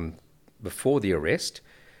before the arrest,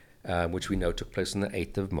 which we know took place on the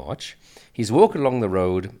 8th of March. He's walking along the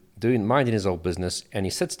road, minding his old business, and he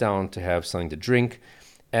sits down to have something to drink,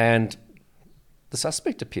 and the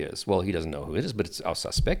suspect appears. Well, he doesn't know who it is, but it's our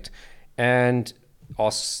suspect, and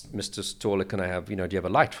asks Mr. Stoller, can I have, do you have a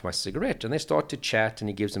light for my cigarette? And they start to chat, and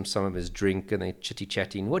he gives him some of his drink, and they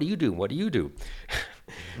chitty-chatting, what do you do? What do you do?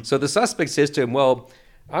 So the suspect says to him, well,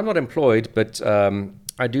 I'm not employed, but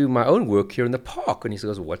I do my own work here in the park. And he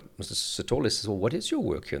says, what? Mr. Stoller says, well, what is your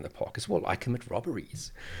work here in the park? He says, well, I commit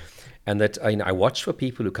robberies. And that I watch for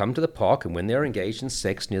people who come to the park, and when they're engaged in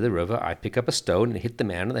sex near the river, I pick up a stone and hit the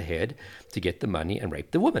man on the head to get the money and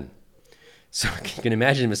rape the woman. So you can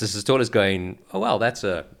imagine Mr. Sitola's going, oh, well, that's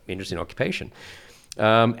an interesting occupation.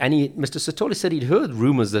 And Mr. Sitola said he'd heard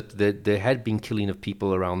rumors that there had been killing of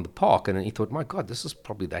people around the park, and he thought, my God, this is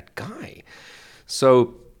probably that guy.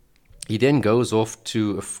 So he then goes off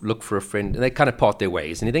to look for a friend, and they kind of part their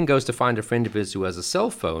ways. And he then goes to find a friend of his who has a cell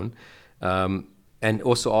phone, and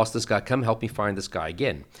also asks this guy, come help me find this guy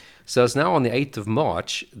again. So it's now on the 8th of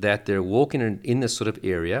March that they're walking in this sort of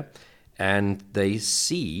area, and they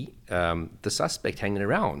see the suspect hanging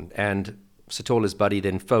around. And Sitola's buddy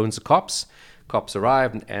then phones the cops. Cops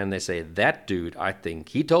arrive, and they say, that dude, I think,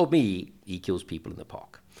 he told me he kills people in the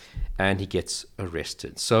park. And he gets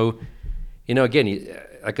arrested. So, again,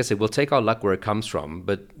 like I said, we'll take our luck where it comes from,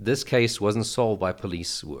 but this case wasn't solved by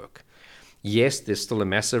police work. Yes, there's still a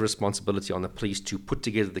massive responsibility on the police to put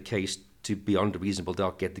together the case to, beyond a reasonable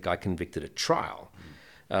doubt, get the guy convicted at trial.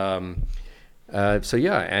 And as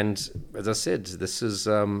I said, this is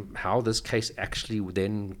how this case actually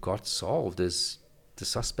then got solved, is the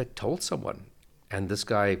suspect told someone, and this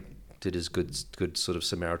guy did his good sort of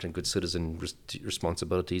Samaritan, good citizen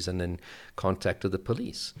responsibilities, and then contacted the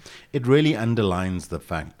police. It really underlines the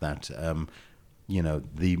fact that,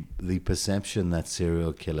 the perception that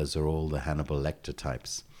serial killers are all the Hannibal Lecter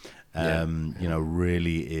types,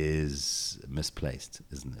 really is misplaced,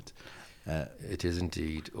 isn't it? It is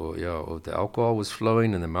indeed. Or the alcohol was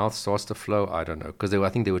flowing and the mouth starts to flow. I don't know, because I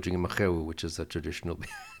think they were drinking machewu, which is a traditional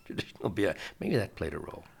beer. Maybe that played a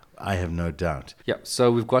role. I have no doubt. Yeah,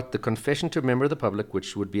 so we've got the confession to a member of the public,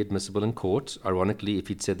 which would be admissible in court. Ironically, if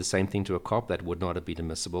he'd said the same thing to a cop, that would not have been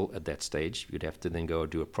admissible at that stage. You'd have to then go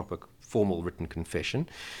do a proper formal written confession.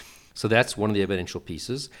 So that's one of the evidential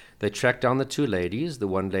pieces. They track down the two ladies. The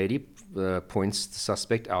one lady points the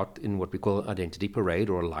suspect out in what we call an identity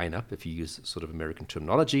parade, or a lineup, if you use sort of American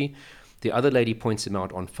terminology. The other lady points him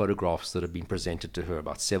out on photographs that have been presented to her,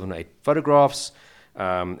 about 7 or 8 photographs.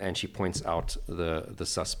 And she points out the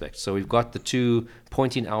suspect. So we've got the two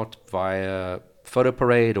pointing out via photo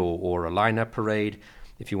parade or a lineup parade,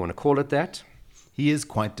 if you want to call it that. He is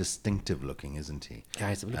quite distinctive looking, isn't he? Yeah,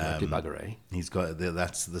 he's a little ugly bugger, eh? He's got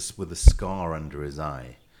that's this with a scar under his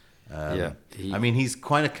eye. He's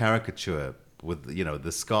quite a caricature with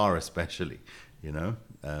the scar especially. He's an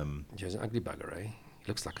ugly bugger, eh? He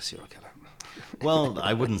looks like a serial killer. Well,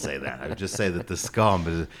 I wouldn't say that. I would just say that the scar,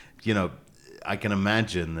 I can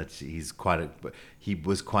imagine that he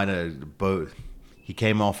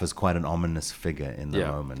came off as quite an ominous figure in the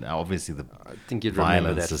moment. Obviously, the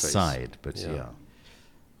violence aside, but yeah.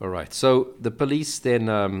 All right. So the police then,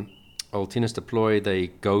 Altinas deploy. They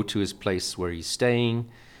go to his place where he's staying.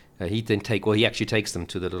 He actually takes them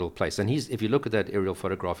to the little place. And if you look at that aerial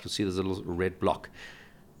photograph, you'll see there's a little red block.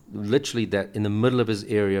 Literally, that in the middle of his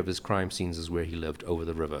area of his crime scenes is where he lived, over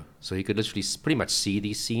the river. So he could literally pretty much see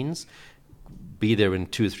these scenes, be there in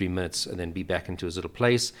 2 or 3 minutes, and then be back into his little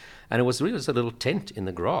place. And it was really just a little tent in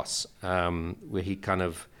the grass where he kind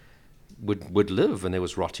of would live, and there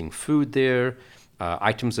was rotting food there,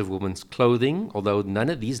 items of women's clothing, although none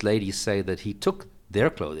of these ladies say that he took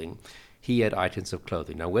their clothing. He had items of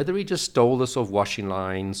clothing. Now, whether he just stole this off washing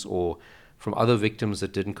lines or from other victims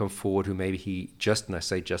that didn't come forward, who maybe he just, and I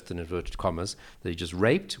say just in inverted commas, that he just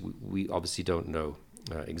raped, we obviously don't know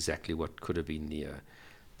exactly what could have been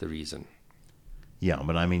the reason. Yeah,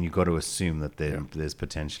 but you've got to assume that there's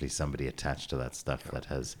potentially somebody attached to that stuff that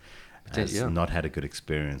has not had a good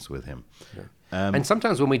experience with him. Yeah. And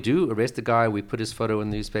sometimes when we do arrest a guy, we put his photo in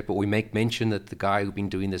the newspaper, we make mention that the guy who's been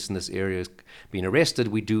doing this in this area has been arrested.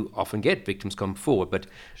 We do often get victims come forward, but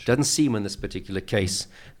it doesn't seem in this particular case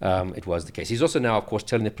it was the case. He's also now, of course,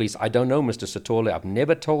 telling the police, I don't know Mr. Sitola, I've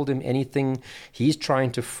never told him anything. He's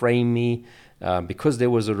trying to frame me. because there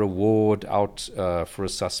was a reward out for a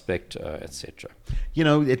suspect, etc.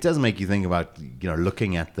 It does make you think about,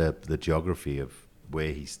 looking at the geography of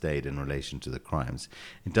where he stayed in relation to the crimes.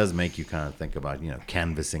 It does make you kind of think about,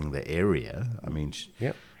 canvassing the area. I mean,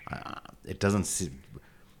 it doesn't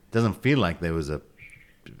feel like there was a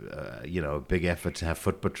big effort to have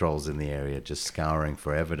foot patrols in the area just scouring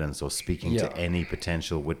for evidence or speaking to any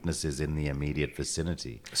potential witnesses in the immediate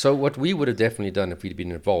vicinity. So what we would have definitely done if we'd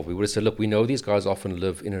been involved, we would have said, look, we know these guys often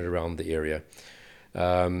live in and around the area.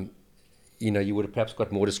 You would have perhaps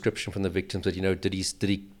got more description from the victims that, did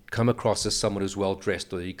he come across as someone who's well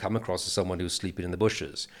dressed, or did he come across as someone who's sleeping in the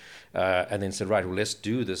bushes? And then said, right, well, let's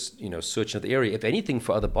do this, search of the area, if anything,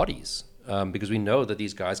 for other bodies. Because we know that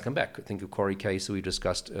these guys come back. I think of Corey case that we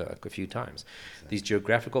discussed a few times. Exactly. These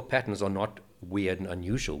geographical patterns are not weird and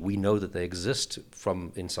unusual. We know that they exist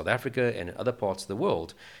in South Africa and in other parts of the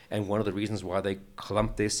world. And one of the reasons why they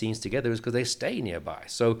clump their scenes together is because they stay nearby.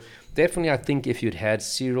 So definitely, I think if you'd had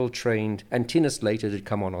serial trained, and Tinus later did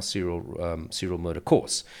come on our serial murder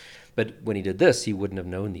course. But when he did this, he wouldn't have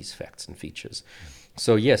known these facts and features.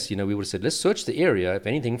 So yes, we would have said, let's search the area, if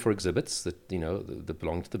anything, for exhibits that, that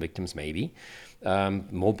belong to the victims, maybe,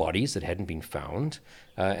 more bodies that hadn't been found,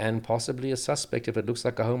 and possibly a suspect. If it looks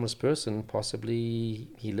like a homeless person, possibly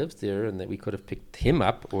he lives there and that we could have picked him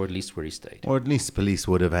up, or at least where he stayed. Or at least police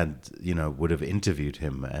would have had, would have interviewed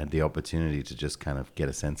him and had the opportunity to just kind of get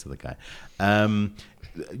a sense of the guy.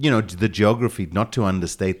 The geography, not to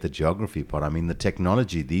understate the geography part, I mean, the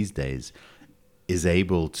technology these days is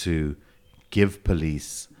able to give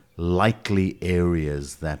police likely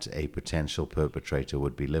areas that a potential perpetrator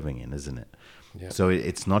would be living in, isn't it? Yeah. So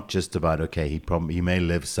it's not just about, okay, he may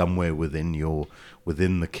live somewhere within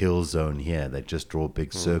the kill zone here. They just draw a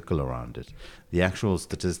big circle around it. The actual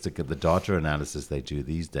statistic of the data analysis they do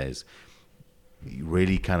these days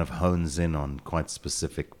really kind of hones in on quite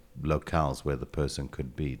specific locales where the person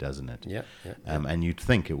could be, doesn't it? Yeah. And you'd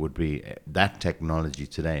think it would be that technology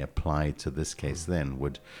today applied to this case then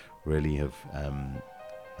would really have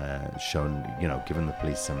shown, given the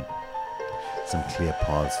police some clear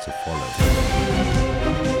paths to follow.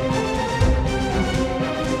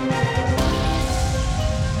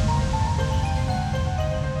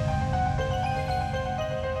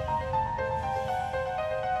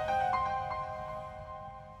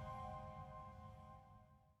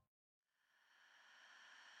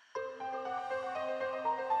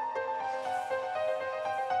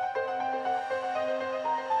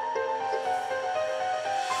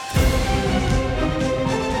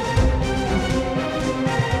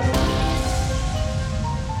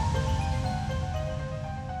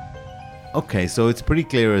 Okay, so it's pretty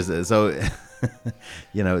clear. Let's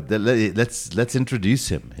introduce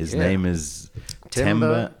him. His name is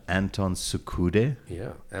Themba Anton Sukude.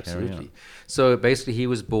 Yeah, absolutely. So basically, he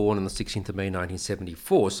was born on the 16th of May,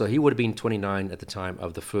 1974. So he would have been 29 at the time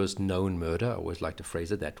of the first known murder. I always like to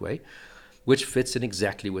phrase it that way, which fits in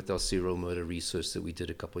exactly with our serial murder research that we did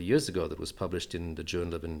a couple of years ago that was published in the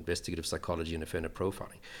Journal of Investigative Psychology and Offender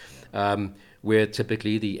Profiling, where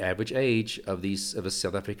typically the average age of a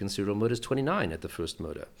South African serial murder is 29 at the first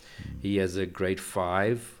murder. He has a grade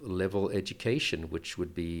 5 level education, which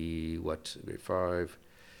would be, grade 5?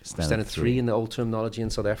 Standard 3 in the old terminology in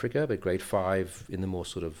South Africa, but grade 5 in the more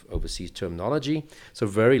sort of overseas terminology. So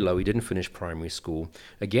very low. He didn't finish primary school.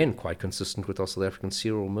 Again, quite consistent with our South African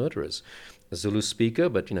serial murderers. A Zulu speaker,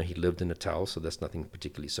 but he lived in Natal, so that's nothing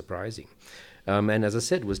particularly surprising. And as I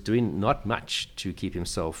said, was doing not much to keep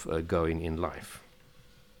himself going in life.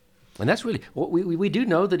 And that's really, we do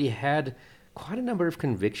know that he had quite a number of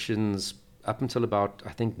convictions up until about,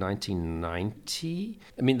 I think, 1990.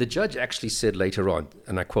 I mean, the judge actually said later on,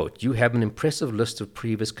 and I quote, "You have an impressive list of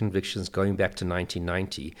previous convictions going back to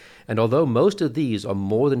 1990, and although most of these are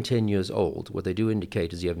more than 10 years old, what they do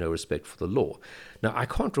indicate is you have no respect for the law." Now, I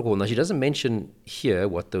can't recall. Now, she doesn't mention here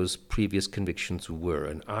what those previous convictions were,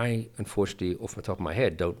 and I, unfortunately, off the top of my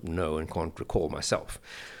head, don't know and can't recall myself.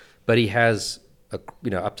 But he has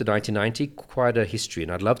up to 1990, quite a history.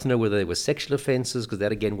 And I'd love to know whether they were sexual offenses, because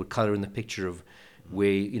that, again, would color in the picture of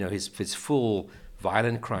where, his full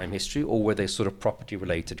violent crime history, or were they sort of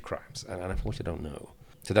property-related crimes. And unfortunately, I don't know.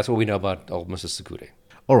 So that's what we know about old Mr. Sukude.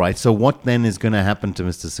 All right, so what then is going to happen to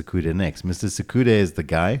Mr. Sukude next? Mr. Sukude is the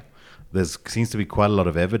guy. There seems to be quite a lot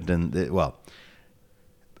of evidence.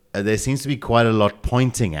 There seems to be quite a lot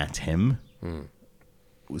pointing at him.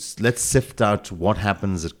 Let's sift out what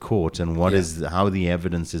happens at court and how the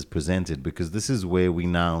evidence is presented, because this is where we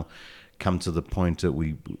now come to the point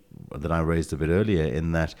that I raised a bit earlier,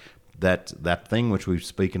 in that thing which we've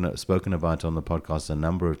spoken about on the podcast a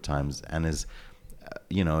number of times, and is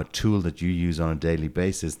a tool that you use on a daily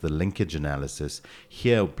basis, the linkage analysis,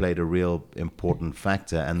 here played a real important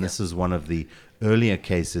factor. And this is one of the earlier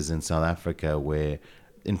cases in South Africa where,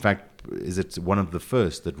 in fact, is it one of the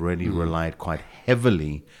first that really relied quite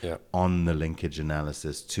heavily on the linkage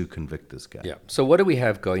analysis to convict this guy. Yeah. So what do we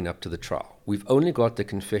have going up to the trial? We've only got the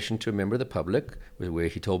confession to a member of the public where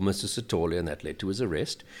he told Mr. Sithole, and that led to his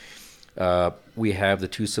arrest. We have the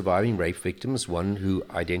two surviving rape victims, one who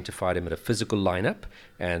identified him at a physical lineup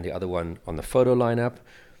and the other one on the photo lineup.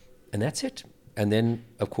 And that's it. And then,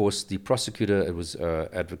 of course, the prosecutor, it was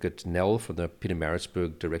Advocate Nell from the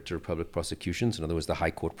Pietermaritzburg Director of Public Prosecutions, in other words, the High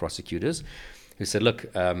Court prosecutors, who said, look,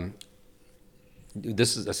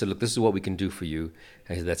 this is what we can do for you.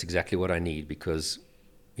 I said, that's exactly what I need because,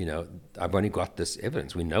 I've only got this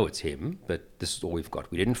evidence. We know it's him, but this is all we've got.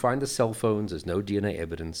 We didn't find the cell phones. There's no DNA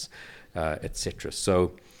evidence, etc.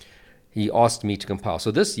 So he asked me to compile. So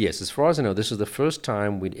this, yes, as far as I know, this is the first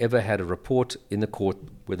time we'd ever had a report in the court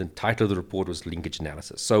where the title of the report was linkage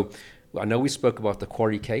analysis. So I know we spoke about the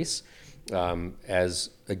Quarry case as,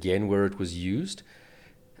 again, where it was used.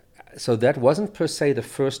 So that wasn't per se the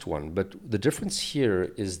first one, but the difference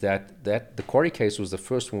here is that the Quarry case was the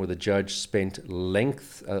first one where the judge spent at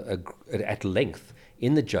length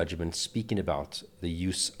in the judgment speaking about the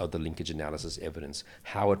use of the linkage analysis evidence,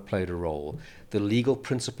 how it played a role, the legal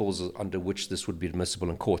principles under which this would be admissible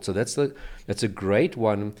in court. So that's a great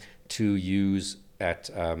one to use at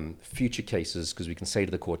future cases because we can say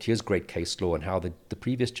to the court, here's great case law and how the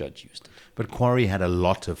previous judge used it. But Quarry had a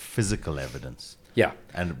lot of physical evidence. Yeah.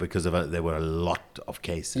 And because of it, there were a lot of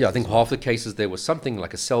cases. Yeah, I think half the cases there was something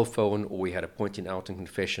like a cell phone or we had a pointing out in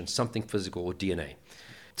confession, something physical or DNA.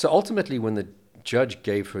 So ultimately when the judge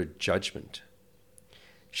gave her judgment,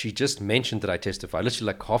 she just mentioned that I testified, literally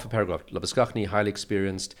like half a paragraph. Labuskaghni, highly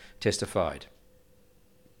experienced, testified.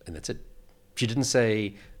 And that's it. She didn't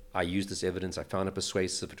say, I used this evidence, I found it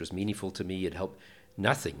persuasive, it was meaningful to me, it helped.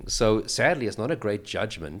 Nothing. So sadly, it's not a great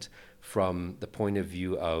judgment from the point of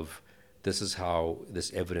view of this is how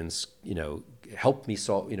this evidence, helped me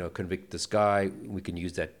convict this guy. We can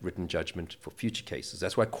use that written judgment for future cases.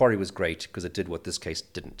 That's why Quarry was great because it did what this case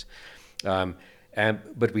didn't.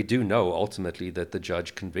 But we do know ultimately that the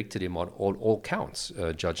judge convicted him on all counts,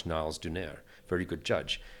 Judge Niles Dunaire, very good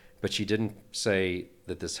judge. But she didn't say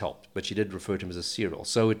that this helped, but she did refer to him as a serial.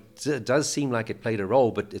 So it does seem like it played a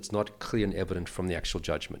role, but it's not clear and evident from the actual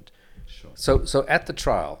judgment. Sure. So at the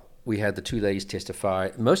trial, we had the two ladies testify.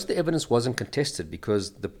 Most of the evidence wasn't contested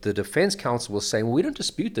because the defense counsel was saying, well, we don't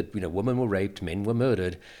dispute that women were raped, men were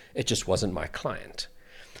murdered. It just wasn't my client.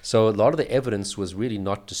 So a lot of the evidence was really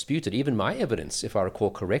not disputed. Even my evidence, if I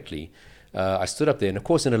recall correctly, I stood up there. And of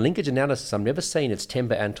course, in a linkage analysis, I'm never saying it's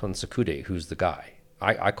Themba Anton Sakude, who's the guy.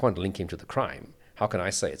 I can't link him to the crime. How can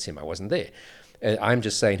I say it's him? I wasn't there. I'm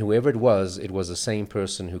just saying whoever it was the same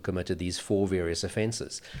person who committed these 4 various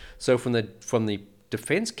offenses. So from the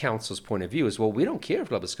defense counsel's point of view is, well, we don't care if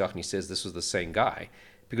Labuskaghni says this was the same guy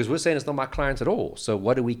because we're saying it's not my client at all. So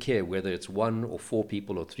what do we care whether it's 1 or 4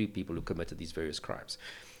 people or 3 people who committed these various crimes?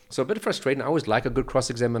 So a bit frustrating. I always like a good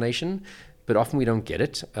cross-examination, but often we don't get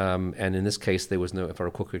it. And in this case, there was no, if I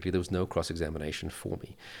recall correctly, there was no cross-examination for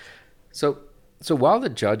me. So while the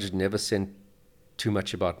judge never said too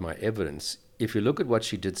much about my evidence, if you look at what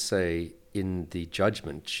she did say in the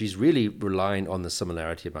judgment, she's really relying on the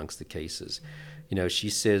similarity amongst the cases. She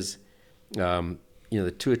says, the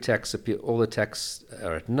 2 attacks appear, all attacks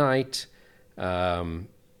are at night, a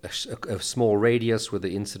small radius where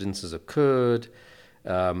the incidences occurred,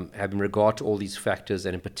 having regard to all these factors,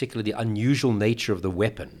 and in particular the unusual nature of the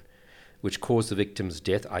weapon, which caused the victim's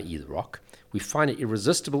death, i.e. the rock, we find an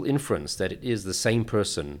irresistible inference that it is the same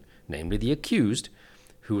person, namely the accused,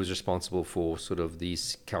 who was responsible for sort of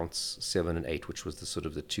these counts 7 and 8, which was the sort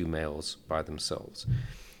of the 2 males by themselves.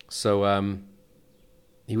 So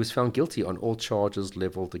he was found guilty on all charges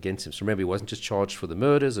leveled against him. So remember, he wasn't just charged for the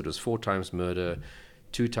murders. It was 4 times murder,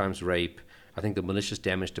 2 times rape. I think the malicious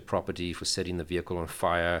damage to property for setting the vehicle on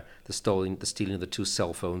fire, the stealing of the 2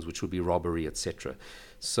 cell phones, which would be robbery, etc.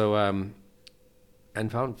 So, and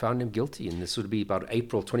found him guilty. And this would be about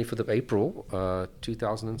 25th of April,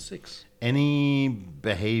 2006. Any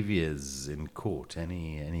behaviors in court?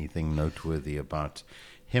 Anything noteworthy about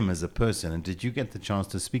him as a person? And did you get the chance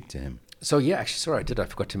to speak to him? So yeah, actually, sorry, I did. I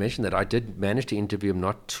forgot to mention that I did manage to interview him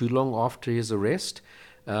not too long after his arrest.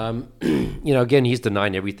 Again, he's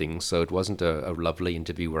denying everything, so it wasn't a lovely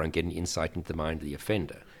interview where I'm getting insight into the mind of the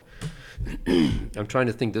offender. I'm trying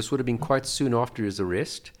to think. This would have been quite soon after his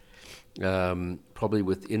arrest, probably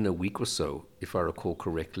within a week or so, if I recall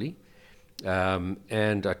correctly.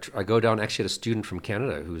 And I go down, actually had a student from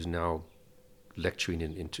Canada who's now lecturing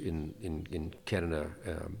in Canada.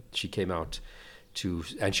 She came out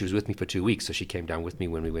and she was with me for 2 weeks, so she came down with me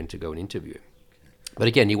when we went to go and interview him. But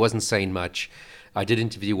again, he wasn't saying much. I did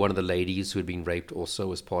interview one of the ladies who had been raped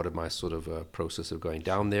also as part of my sort of process of going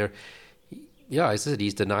down there. Yeah, I said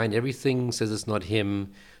he's denying everything, says it's not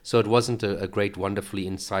him. So it wasn't a great, wonderfully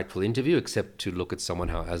insightful interview, except to look at someone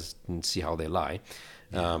and see how they lie.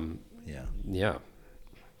 Yeah.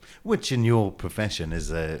 Which in your profession is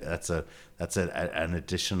an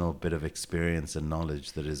additional bit of experience and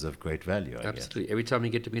knowledge that is of great value. I Absolutely. guess. Every time you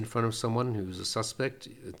get to be in front of someone who's a suspect,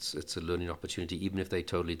 it's a learning opportunity, even if they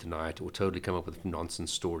totally deny it or totally come up with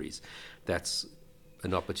nonsense stories. That's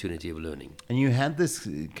an opportunity of learning. And you had this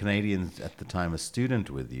Canadian at the time, a student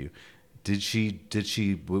with you. Did she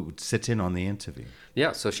sit in on the interview?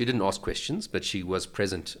 Yeah, so she didn't ask questions, but she was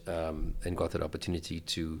present and got that opportunity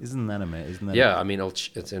to. Isn't that amazing? Yeah, I mean,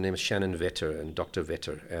 her name is Shannon Vetter, and Dr.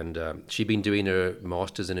 Vetter, and she'd been doing her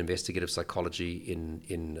master's in investigative psychology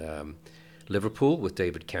in Liverpool with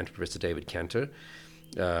Professor David Cantor.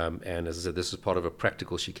 And as I said, this was part of a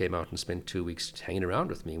practical. She came out and spent 2 weeks hanging around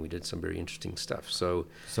with me, and we did some very interesting stuff. So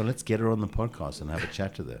let's get her on the podcast and have a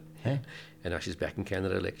chat with her. Hey? And now she's back in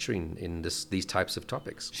Canada lecturing in these types of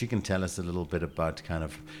topics. She can tell us a little bit about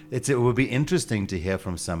it would be interesting to hear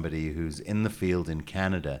from somebody who's in the field in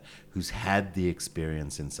Canada, who's had the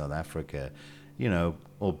experience in South Africa,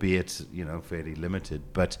 albeit, fairly limited,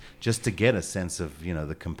 but just to get a sense of,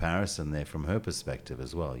 the comparison there from her perspective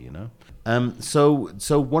as well,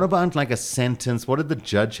 So what about like a sentence? What did the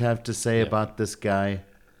judge have to say about this guy?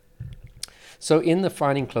 So in the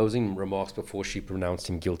final closing remarks before she pronounced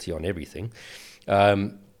him guilty on everything,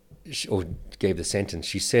 or gave the sentence,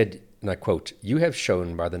 she said, and I quote, "You have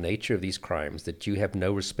shown by the nature of these crimes that you have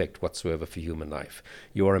no respect whatsoever for human life.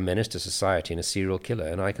 You are a menace to society and a serial killer,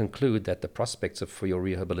 and I conclude that the prospects for your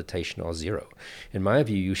rehabilitation are zero. In my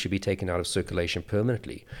view, you should be taken out of circulation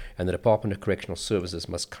permanently, and the Department of Correctional Services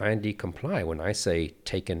must kindly comply when I say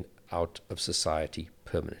taken out of society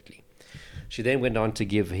permanently." She then went on to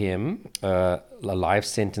give him a life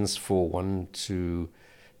sentence for 1, 2,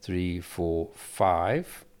 3, 4,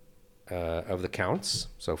 5 of the counts,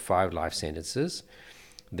 so 5 life sentences.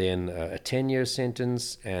 Then a 10-year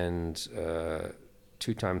sentence and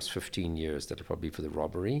 2 times 15 years. That'll probably be for the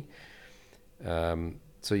robbery.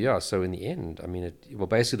 So in the end, I mean,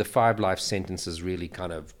 basically the 5 life sentences really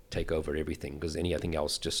kind of take over everything, because anything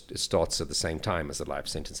else it starts at the same time as the life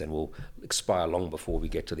sentence and will expire long before we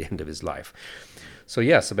get to the end of his life. So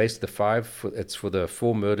basically the 5, it's for the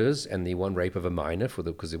 4 murders and the 1 rape of a minor,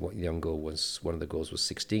 because the young girl one of the girls was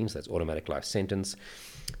 16, so that's automatic life sentence.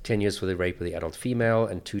 10 years for the rape of the adult female,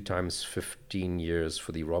 and 2 times 15 years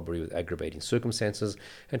for the robbery with aggravating circumstances,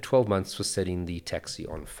 and 12 months for setting the taxi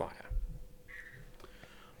on fire.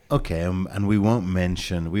 Okay, and we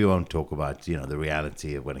won't talk about, the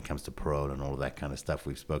reality of when it comes to parole and all of that kind of stuff.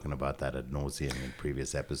 We've spoken about that ad nauseum in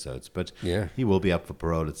previous episodes, but he will be up for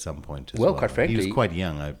parole at some point as well. Well, quite frankly, he was quite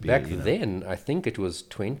young. Then, I think it was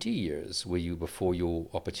 20 years before your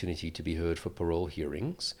opportunity to be heard for parole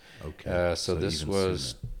hearings. Okay. So this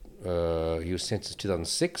was, he was sentenced in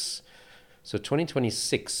 2006. So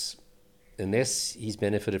 2026, unless he's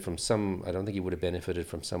benefited from I don't think he would have benefited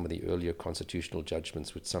from some of the earlier constitutional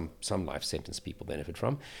judgments which some life sentence people benefit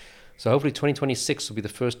from. So hopefully 2026 will be the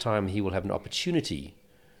first time he will have an opportunity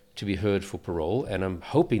to be heard for parole, and I'm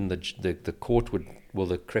hoping the court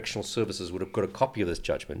the correctional services would have got a copy of this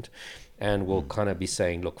judgment and will kind of be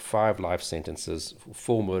saying, look, 5 life sentences,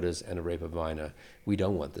 4 murders and a rape of a minor. We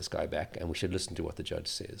don't want this guy back, and we should listen to what the judge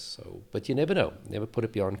says. So, but you never know. Never put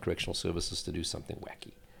it beyond correctional services to do something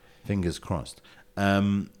wacky. Fingers crossed.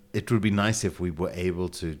 It would be nice if we were able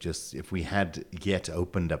to if we had yet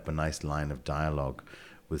opened up a nice line of dialogue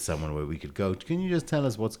with someone where we could go, can you just tell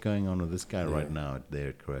us what's going on with this guy right now at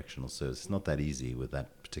their correctional service? It's not that easy with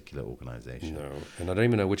that particular organization. No, and I don't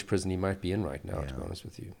even know which prison he might be in right now, to be honest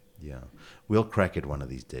with you. Yeah. We'll crack it one of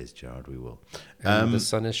these days, Gerard, we will. And the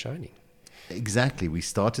sun is shining. Exactly. We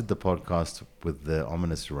started the podcast with the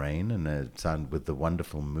ominous rain and with the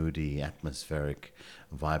wonderful, moody, atmospheric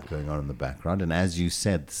vibe going on in the background. And as you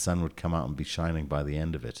said, the sun would come out and be shining by the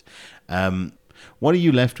end of it. What are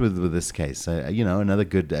you left with this case? Another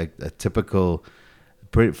good, a typical,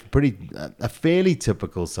 a fairly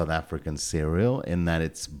typical South African serial in that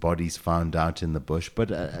it's bodies found out in the bush,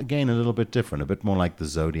 but again, a little bit different, a bit more like the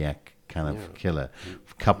Zodiac kind of killer,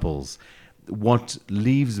 couples. What's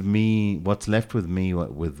left with me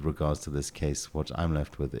with regards to this case, what I'm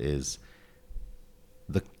left with is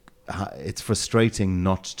it's frustrating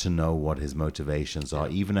not to know what his motivations are,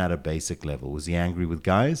 even at a basic level. Was he angry with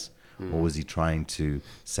guys, or was he trying to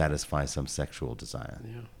satisfy some sexual desire?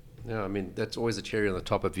 Yeah, I mean, that's always a cherry on the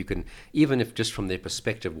top. If you can, even if just from their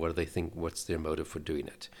perspective, what do they think? What's their motive for doing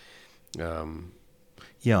it?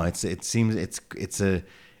 It seems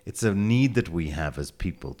it's a need that we have as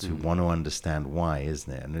people to want to understand why,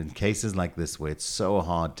 isn't it? And in cases like this, where it's so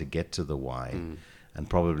hard to get to the why, and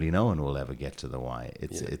probably no one will ever get to the why.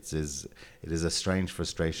 It is a strange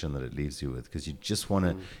frustration that it leaves you with, because you just want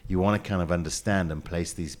to kind of understand and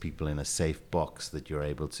place these people in a safe box that you're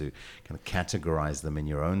able to kind of categorize them in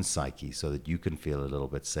your own psyche so that you can feel a little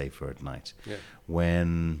bit safer at night. Yeah.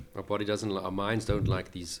 When our minds don't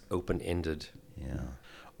like these open-ended. Yeah.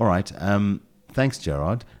 All right. Thanks,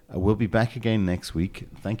 Gerard. We'll be back again next week.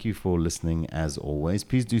 Thank you for listening, as always.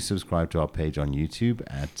 Please do subscribe to our page on YouTube.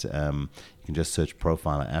 You can just search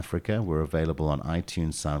Profiler Africa. We're available on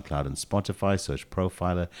iTunes, SoundCloud, and Spotify. Search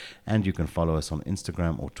Profiler. And you can follow us on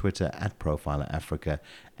Instagram or Twitter at Profiler Africa,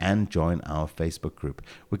 and join our Facebook group.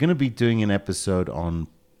 We're going to be doing an episode on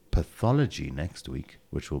pathology next week,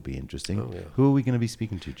 which will be interesting. Oh, yeah. Who are we going to be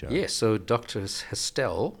speaking to, Joe? Yeah, so Dr.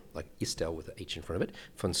 Estelle, like Estelle with an H in front of it,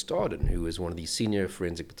 van Staden, who is one of the senior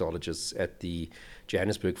forensic pathologists at the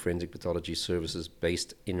Johannesburg Forensic Pathology Services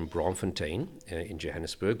based in Braamfontein in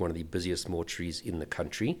Johannesburg, one of the busiest mortuaries in the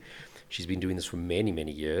country. She's been doing this for many,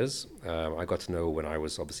 many years. I got to know her when I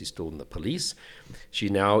was obviously still in the police. She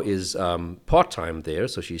now is part-time there,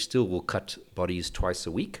 so she still will cut bodies twice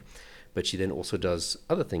a week. But she then also does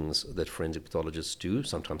other things that forensic pathologists do,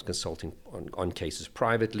 sometimes consulting on cases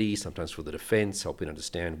privately, sometimes for the defense, helping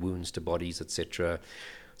understand wounds to bodies, etc.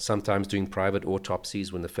 Sometimes doing private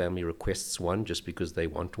autopsies when the family requests one just because they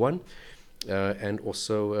want one. And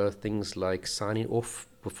also things like signing off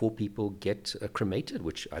before people get cremated,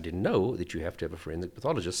 which I didn't know that you have to have a forensic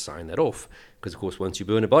pathologist sign that off. Because, of course, once you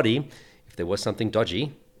burn a body, if there was something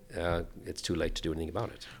dodgy, it's too late to do anything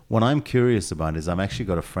about it. What I'm curious about is I've actually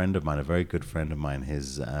got a friend of mine, a very good friend of mine.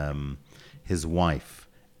 His wife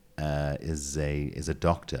is a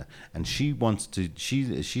doctor, and she wants to.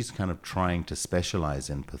 She's kind of trying to specialize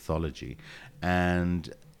in pathology,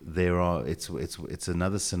 and it's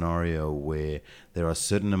another scenario where there are a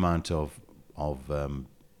certain amount of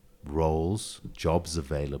roles, jobs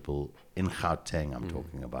available in Gauteng. I'm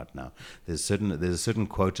talking about now. There's a certain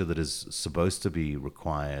quota that is supposed to be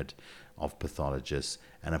required of pathologists,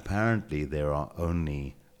 and apparently there are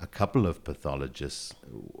only a couple of pathologists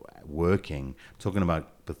working. I'm talking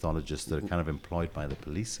about pathologists that are kind of employed by the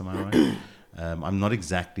police. Am I right? I'm not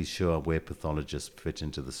exactly sure where pathologists fit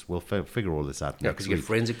into this. We'll figure all this out next week. Because you get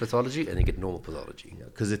forensic pathology and you get normal pathology.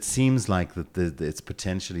 Because it seems like that it's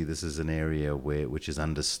potentially, this is an area which is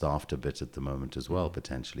understaffed a bit at the moment as well,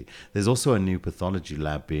 potentially. There's also a new pathology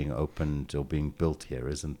lab being opened or being built here,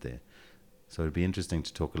 isn't there? So it'd be interesting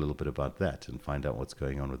to talk a little bit about that and find out what's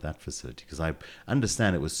going on with that facility. Because I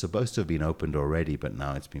understand it was supposed to have been opened already, but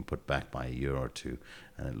now it's been put back by a year or two.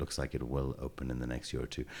 And it looks like it will open in the next year or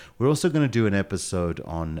two. We're also going to do an episode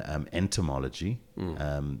on entomology.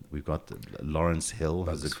 We've got Lawrence Hill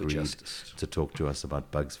has agreed to talk to us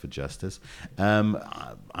about bugs for justice.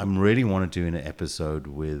 I really want to do an episode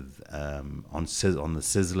with on the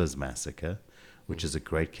Sizzlers massacre, which is a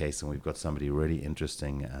great case, and we've got somebody really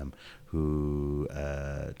interesting who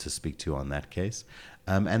to speak to on that case.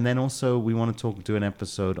 And then also we want to do an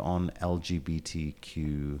episode on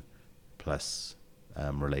LGBTQ plus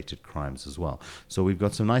related crimes as well. So we've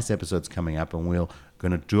got some nice episodes coming up, and we're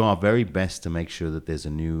going to do our very best to make sure that there's a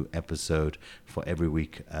new episode for every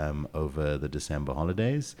week over the December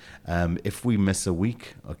holidays. If we miss a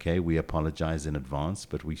week, okay, we apologize in advance,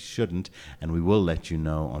 but we shouldn't, and we will let you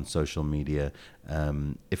know on social media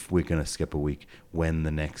if we're going to skip a week when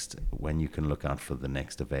you can look out for the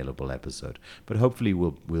next available episode. But hopefully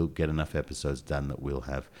we'll get enough episodes done that we'll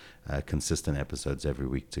have consistent episodes every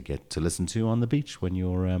week to listen to on the beach when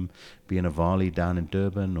you're being a Wali down in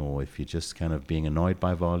Durban, or if you're just kind of being annoyed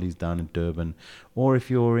by Walis down in Durban, or if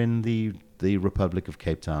you're in the Republic of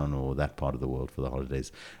Cape Town or that part of the world for the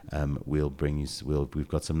holidays. We've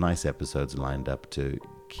got some nice episodes lined up to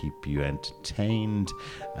keep you entertained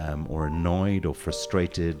or annoyed or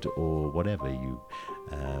frustrated or whatever you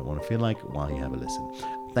want to feel like while you have a listen.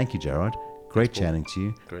 Thank you, Gerard. Great chatting to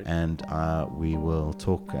you. Great. And we will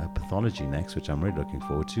talk pathology next, which I'm really looking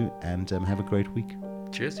forward to. And have a great week.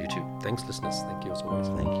 Cheers, you too. Thanks, listeners. Thank you as always.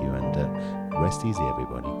 Thank you, and rest easy,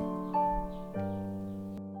 everybody.